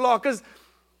Hebrew law because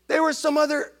they were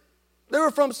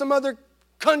from some other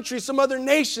country, some other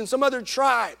nation, some other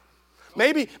tribe.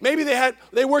 Maybe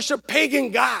they worship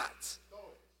pagan gods.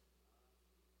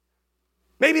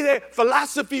 Maybe their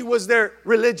philosophy was their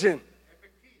religion.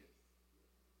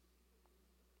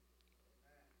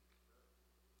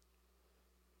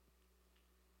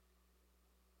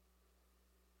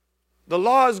 The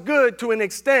law is good to an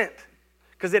extent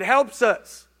because it helps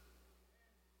us,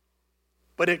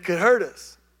 but it could hurt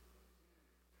us.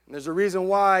 And there's a reason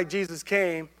why Jesus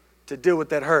came to deal with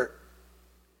that hurt.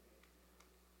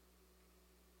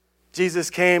 Jesus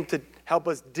came to help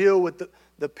us deal with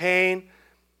the pain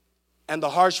and the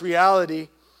harsh reality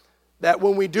that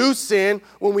when we do sin,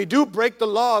 when we do break the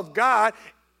law of God,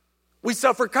 we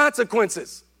suffer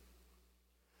consequences.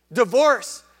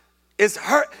 Divorce is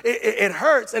hurt. It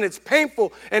hurts and it's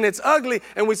painful and it's ugly,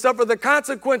 and we suffer the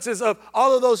consequences of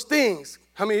all of those things.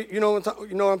 How many you know what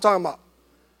I'm talking about?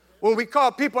 When we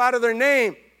call people out of their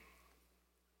name,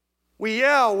 we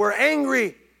yell, we're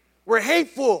angry, we're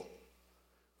hateful.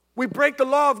 We break the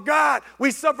law of God. We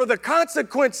suffer the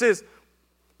consequences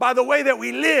by the way that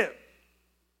we live.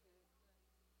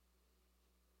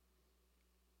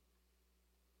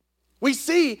 We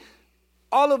see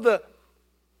all of the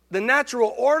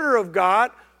natural order of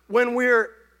God when we're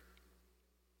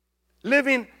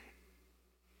living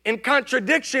in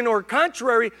contradiction or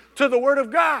contrary to the Word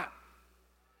of God.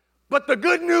 But the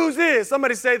good news is,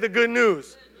 somebody say the good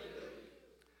news.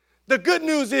 The good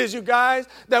news is, you guys,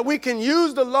 that we can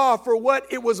use the law for what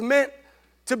it was meant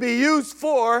to be used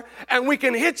for, and we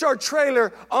can hitch our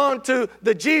trailer onto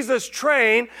the Jesus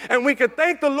train, and we can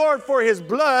thank the Lord for His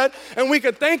blood, and we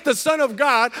can thank the Son of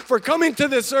God for coming to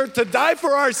this earth to die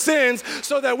for our sins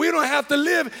so that we don't have to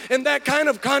live in that kind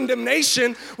of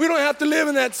condemnation. We don't have to live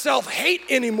in that self-hate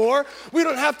anymore. We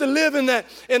don't have to live in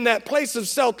that place of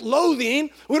self-loathing.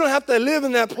 We don't have to live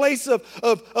in that place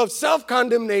of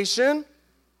self-condemnation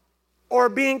or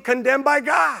being condemned by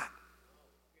God.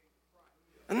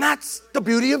 And that's the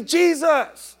beauty of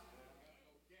Jesus.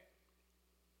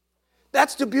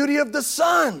 That's the beauty of the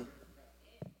Son.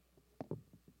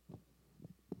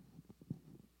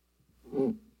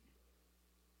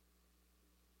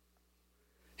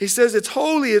 He says it's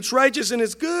holy, it's righteous, and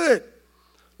it's good.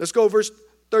 Let's go verse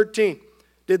 13.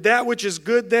 Did that which is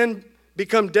good then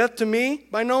become death to me?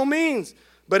 By no means.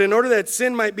 But in order that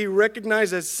sin might be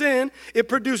recognized as sin, it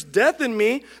produced death in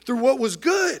me through what was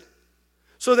good,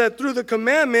 so that through the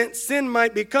commandment, sin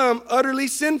might become utterly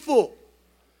sinful.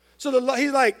 So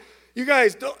he's like, you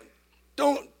guys,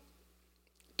 don't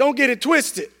get it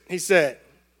twisted, he said.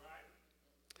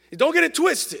 Don't get it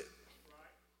twisted.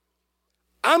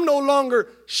 I'm no longer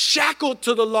shackled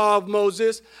to the law of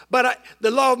Moses, but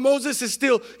the law of Moses is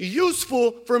still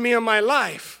useful for me in my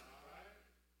life,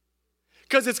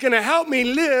 because it's going to help me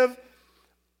live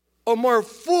a more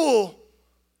full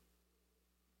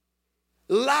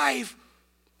life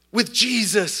with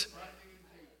Jesus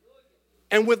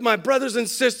and with my brothers and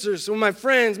sisters, with my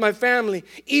friends, my family,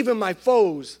 even my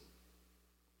foes.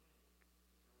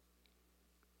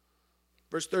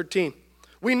 Verse 13.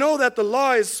 We know that the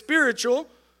law is spiritual,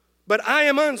 but I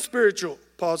am unspiritual,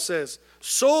 Paul says,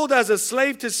 sold as a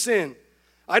slave to sin.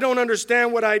 I don't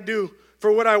understand what I do.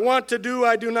 For what I want to do,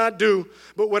 I do not do.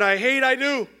 But what I hate, I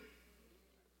do.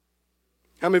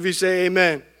 How many of you say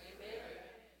amen?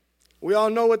 We all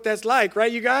know what that's like,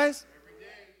 right, you guys?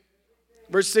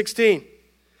 Verse 16.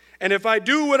 And if I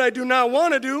do what I do not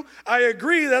want to do, I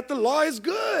agree that the law is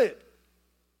good.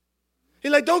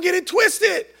 He's like, don't get it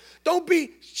twisted. Don't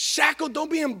be shackled.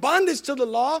 Don't be in bondage to the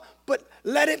law, but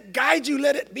let it guide you.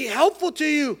 Let it be helpful to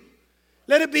you.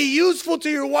 Let it be useful to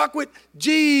your walk with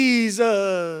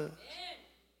Jesus.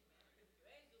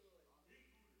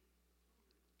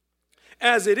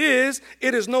 As it is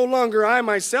no longer I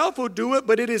myself who do it,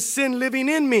 but it is sin living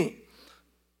in me.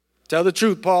 Tell the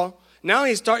truth, Paul. Now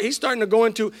he's starting to go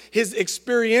into his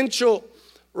experiential,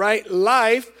 right,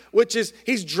 life, which is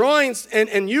he's drawing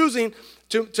and using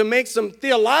to make some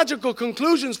theological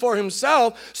conclusions for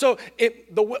himself. So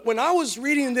when I was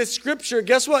reading this scripture,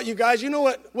 guess what, you guys? You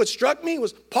know what struck me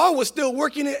was Paul was still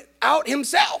working it out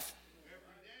himself.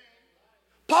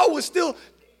 Paul was still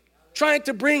trying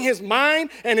to bring his mind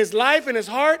and his life and his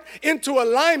heart into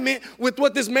alignment with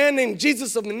what this man named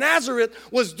Jesus of Nazareth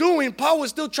was doing. Paul was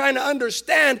still trying to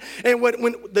understand and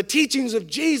when the teachings of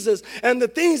Jesus and the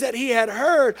things that he had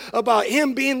heard about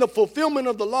him being the fulfillment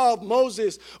of the law of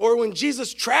Moses, or when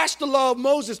Jesus trashed the law of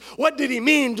Moses, what did he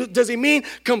mean? Does he mean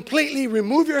completely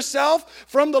remove yourself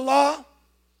from the law?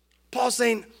 Paul's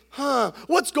saying,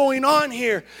 what's going on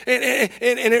here? And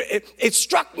it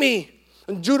struck me.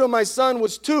 And Judah, my son,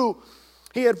 was 2.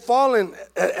 He had fallen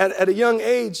at a young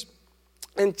age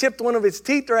and chipped one of his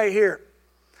teeth right here.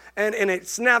 And it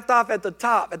snapped off at the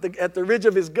top, at the ridge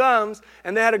of his gums.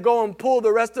 And they had to go and pull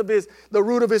the rest of the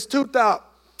root of his tooth out.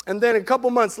 And then a couple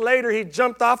months later, he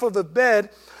jumped off of a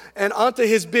bed and onto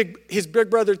his big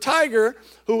brother Tiger,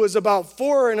 who was about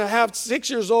 4.5, 6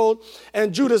 years old.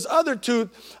 And Judah's other tooth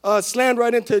slammed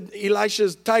right into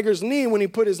Tiger's knee when he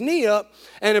put his knee up,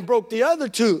 and it broke the other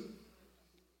tooth.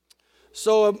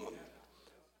 So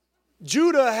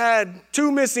Judah had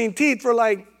 2 missing teeth for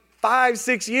like 5,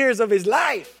 6 years of his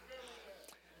life.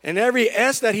 And every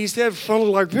S that he said sounded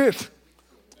like this.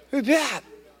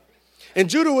 And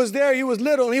Judah was there. He was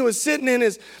little, and he was sitting in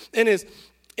his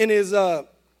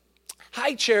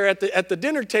high chair at the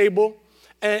dinner table,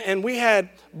 and we had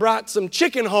brought some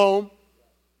chicken home.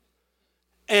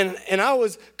 And I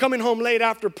was coming home late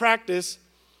after practice,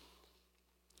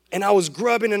 and I was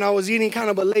grubbing, and I was eating kind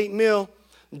of a late meal.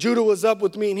 Judah was up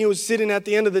with me, and he was sitting at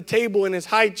the end of the table in his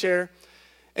high chair.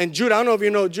 And Judah, I don't know if you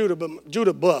know Judah, but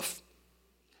Judah buff.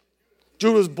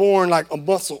 Judah was born like a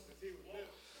muscle.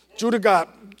 Judah got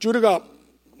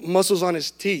muscles on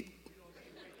his teeth.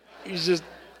 He's just,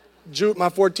 my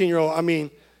 14-year-old, I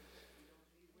mean,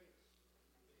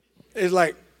 it's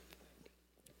like,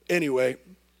 anyway.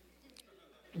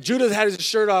 Judah had his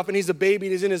shirt off, and he's a baby,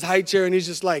 and he's in his high chair, and he's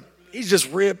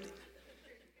just ripped.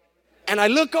 And I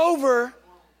look over,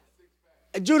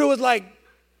 and Judah was like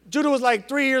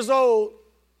 3 years old,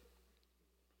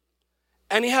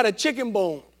 and he had a chicken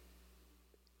bone.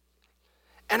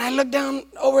 And I looked down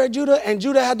over at Judah, and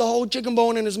Judah had the whole chicken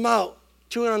bone in his mouth,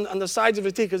 chewing on the sides of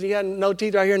his teeth, because he had no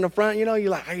teeth right here in the front. You know,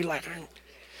 you're like,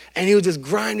 and he was just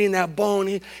grinding that bone.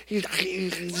 He was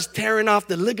just tearing off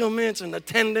the ligaments and the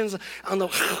tendons on the.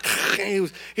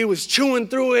 He was chewing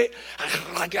through it.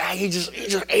 Like he just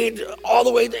ate all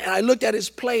the way there. And I looked at his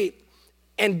plate,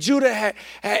 and Judah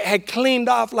had cleaned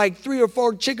off like 3 or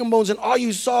 4 chicken bones, and all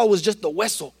you saw was just the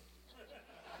vessel.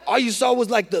 All you saw was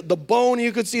like the bone.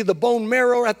 You could see the bone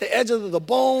marrow at the edge of the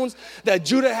bones that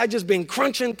Judah had just been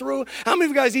crunching through. How many of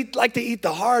you guys like to eat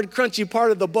the hard, crunchy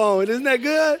part of the bone? Isn't that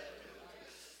good?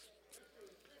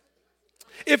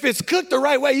 If it's cooked the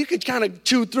right way, you could kind of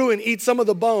chew through and eat some of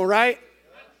the bone, right?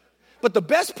 But the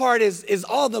best part is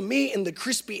all the meat and the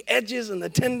crispy edges and the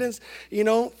tendons, you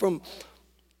know, from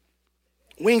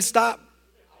Wingstop.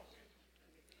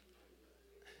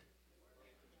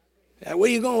 Where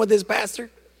you going with this, Pastor?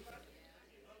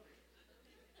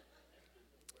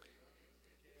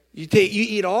 You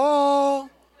eat all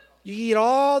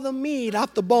the meat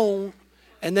off the bone,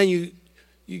 and then you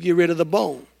get rid of the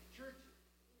bone.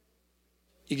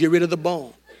 You get rid of the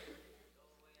bone.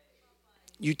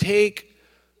 You take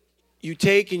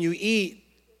and you eat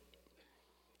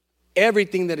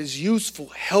everything that is useful,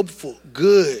 helpful,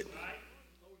 good.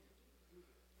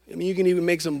 I mean, you can even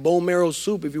make some bone marrow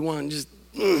soup if you want. Just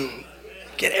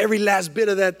get every last bit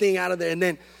of that thing out of there, and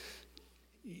then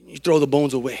you throw the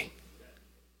bones away.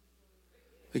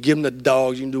 You give them to the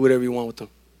dogs. You can do whatever you want with them.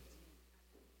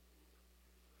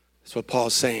 That's what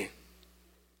Paul's saying.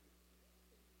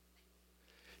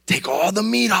 Take all the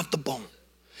meat off the bone.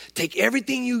 Take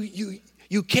everything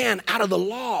you can out of the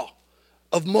law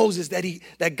of Moses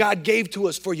that God gave to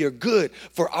us for your good,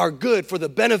 for our good, for the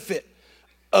benefit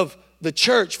of the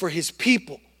church, for his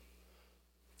people,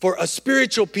 for a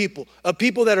spiritual people, a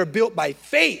people that are built by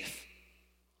faith,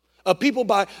 a people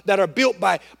that are built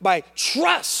by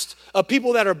trust, a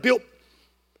people that are built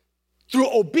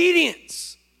through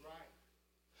obedience,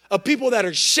 a people that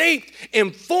are shaped,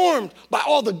 informed by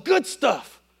all the good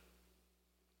stuff.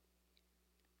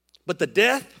 But the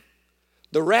death,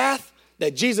 the wrath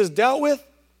that Jesus dealt with,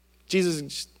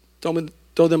 Jesus told me,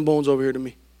 throw them bones over here to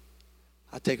me.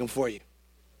 I'll take them for you.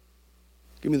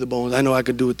 Give me the bones. I know I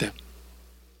could do with them.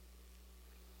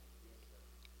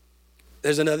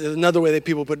 There's another way that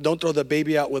people put, don't throw the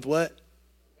baby out with what?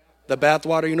 The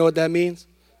bathwater. You know what that means?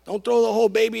 Don't throw the whole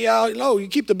baby out. No, you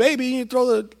keep the baby, you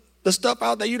throw the stuff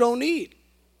out that you don't need.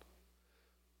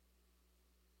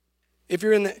 If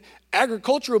you're in the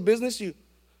agricultural business,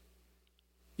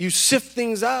 you sift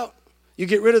things out. You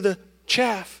get rid of the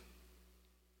chaff.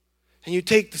 And you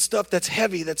take the stuff that's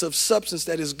heavy, that's of substance,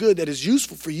 that is good, that is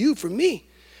useful for you, for me.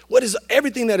 What is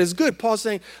everything that is good? Paul's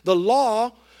saying the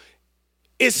law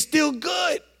is still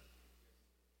good.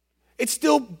 It's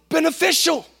still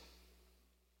beneficial.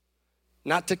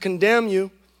 Not to condemn you,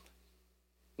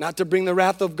 not to bring the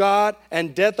wrath of God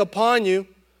and death upon you.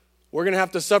 We're going to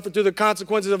have to suffer through the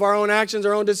consequences of our own actions,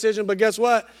 our own decision. But guess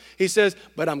what? He says,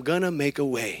 but I'm going to make a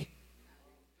way.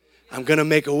 I'm going to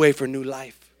make a way for new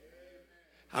life.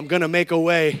 I'm going to make a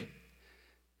way.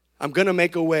 I'm going to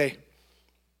make a way.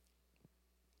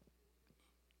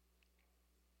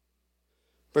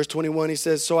 Verse 21, he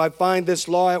says, so I find this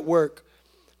law at work.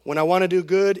 When I want to do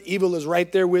good, evil is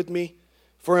right there with me.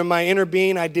 For in my inner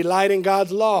being, I delight in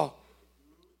God's law.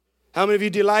 How many of you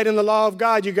delight in the law of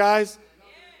God, you guys?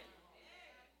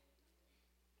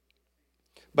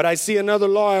 But I see another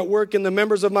law at work in the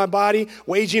members of my body,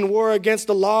 waging war against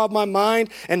the law of my mind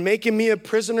and making me a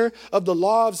prisoner of the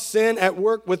law of sin at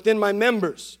work within my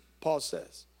members, Paul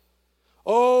says.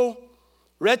 Oh,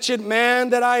 wretched man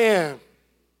that I am,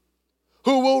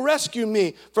 who will rescue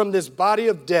me from this body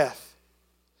of death?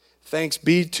 Thanks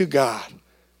be to God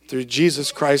through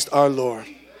Jesus Christ our Lord.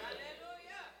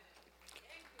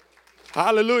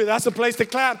 Hallelujah. That's a place to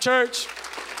clap, church.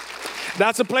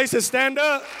 That's a place to stand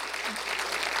up.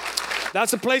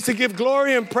 That's a place to give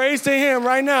glory and praise to him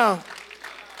right now.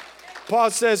 Paul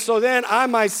says, so then I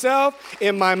myself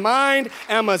in my mind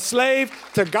am a slave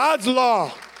to God's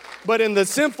law, but in the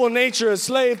sinful nature a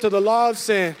slave to the law of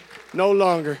sin no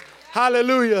longer.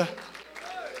 Hallelujah.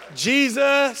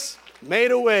 Jesus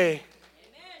made a way.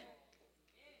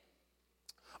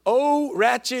 Oh,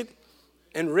 ratchet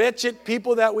and wretched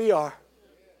people that we are.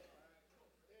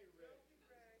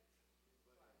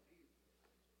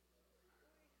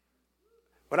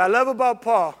 What I love about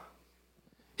Paul,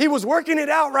 he was working it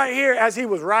out right here as he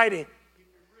was writing.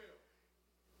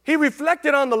 He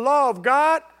reflected on the law of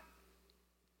God,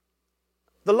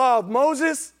 the law of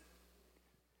Moses,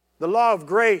 the law of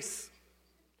grace.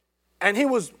 And he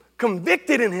was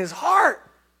convicted in his heart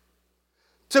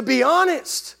to be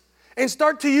honest and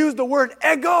start to use the word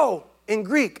ego in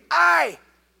Greek, I.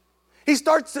 He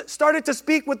started to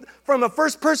speak from a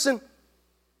first person,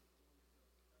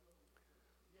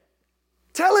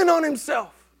 telling on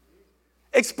himself,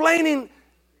 explaining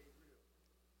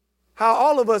how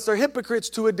all of us are hypocrites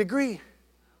to a degree.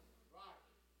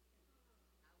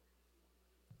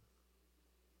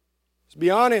 Let's be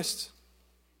honest.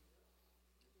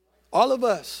 All of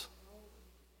us.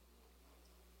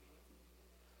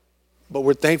 But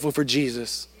we're thankful for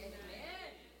Jesus.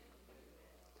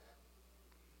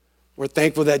 We're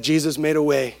thankful that Jesus made a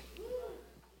way.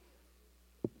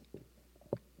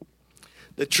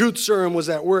 The truth serum was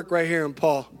at work right here in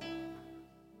Paul.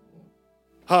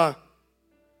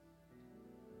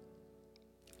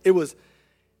 It was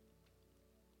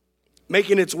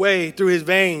making its way through his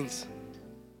veins.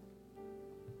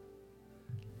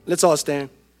 Let's all stand.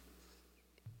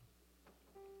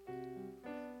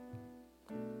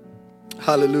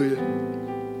 Hallelujah.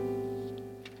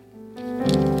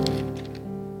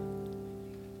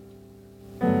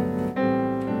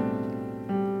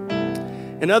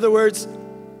 In other words,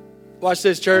 watch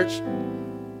this, church.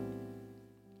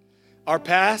 Our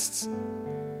pasts,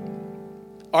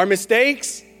 our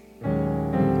mistakes,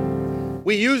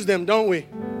 we use them, don't we?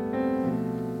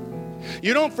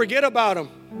 You don't forget about them.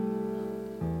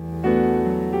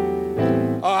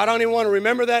 Oh, I don't even want to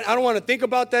remember that. I don't want to think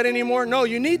about that anymore. No,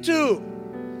 you need to.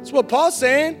 That's what Paul's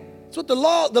saying. That's what the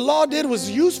law did,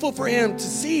 was useful for him to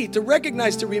see, to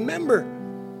recognize, to remember.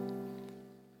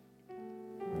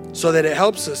 So that it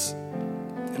helps us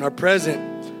in our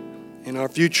present, in our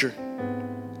future.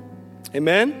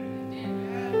 Amen?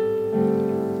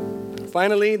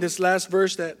 Finally, this last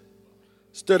verse that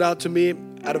stood out to me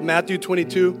out of Matthew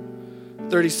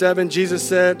 22:37, Jesus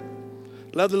said,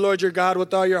 love the Lord your God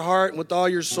with all your heart and with all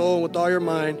your soul and with all your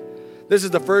mind. This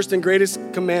is the first and greatest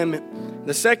commandment.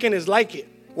 The second is like it.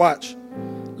 Watch.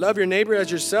 Love your neighbor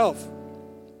as yourself.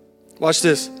 Watch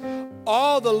this.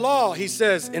 All the law, he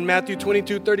says in Matthew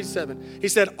 22:37. He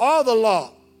said, all the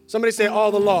law. Somebody say,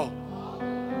 all the law.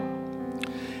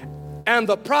 And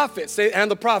the prophets, say, and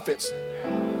the prophets,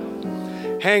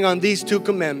 hang on these two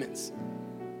commandments.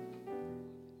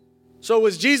 So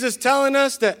was Jesus telling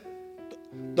us that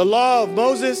the law of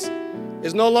Moses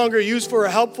is no longer useful or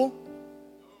helpful?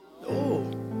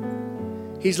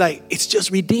 He's like, it's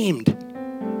just redeemed.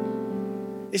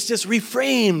 It's just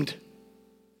reframed.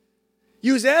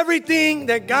 Use everything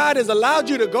that God has allowed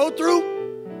you to go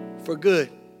through for good.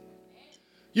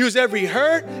 Use every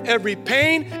hurt, every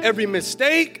pain, every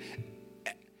mistake,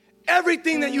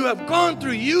 everything that you have gone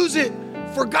through, use it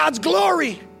for God's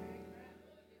glory.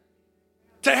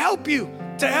 To help you,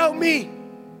 to help me.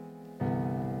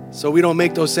 So we don't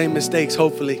make those same mistakes,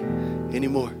 hopefully,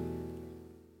 anymore.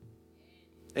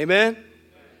 Amen?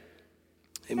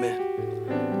 Amen.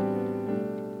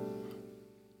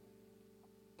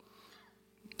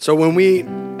 So when we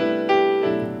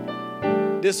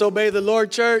disobey the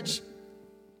Lord, church,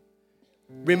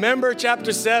 remember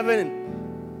chapter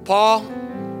 7, Paul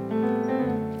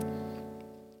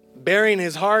bearing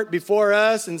his heart before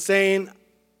us and saying,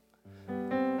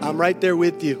 I'm right there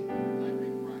with you.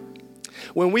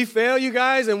 When we fail, you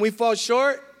guys, and we fall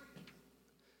short,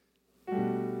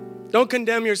 don't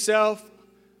condemn yourself.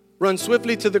 Run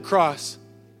swiftly to the cross.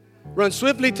 Run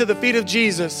swiftly to the feet of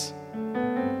Jesus,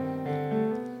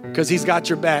 because he's got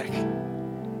your back.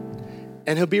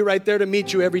 And he'll be right there to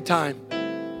meet you every time.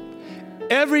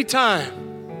 Every time.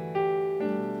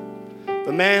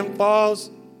 The man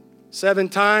falls 7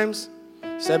 times.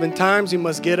 7 times he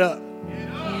must get up.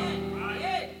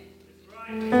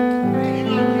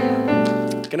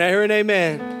 Can I hear an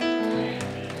amen?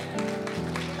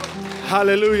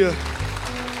 Hallelujah.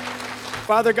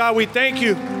 Father God, we thank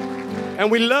you and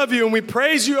we love you and we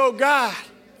praise you, oh God,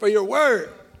 for your word.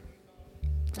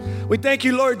 We thank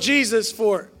you, Lord Jesus,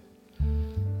 for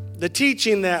the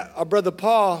teaching that our brother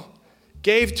Paul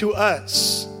gave to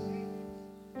us.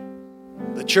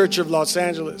 The church of Los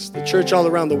Angeles, the church all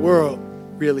around the world,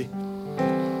 really.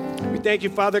 We thank you,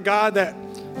 Father God, that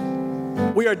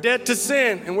we are dead to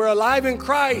sin and we're alive in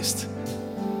Christ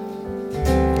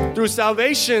through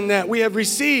salvation that we have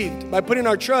received by putting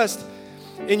our trust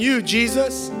in you,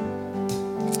 Jesus.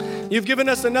 You've given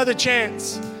us another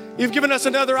chance. You've given us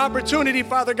another opportunity,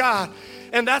 Father God.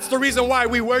 And that's the reason why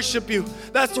we worship you.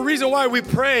 That's the reason why we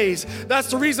praise. That's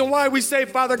the reason why we say,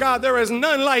 Father God, there is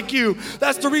none like you.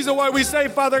 That's the reason why we say,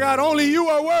 Father God, only you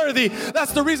are worthy.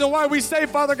 That's the reason why we say,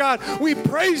 Father God, we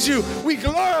praise you. We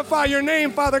glorify your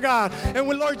name, Father God. And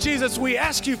with Lord Jesus, we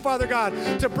ask you, Father God,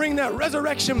 to bring that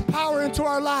resurrection power into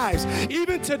our lives.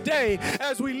 Even today,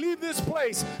 as we leave this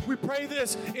place, we pray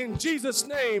this in Jesus'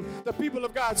 name. The people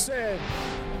of God said,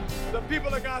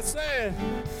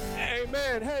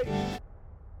 amen. Hey.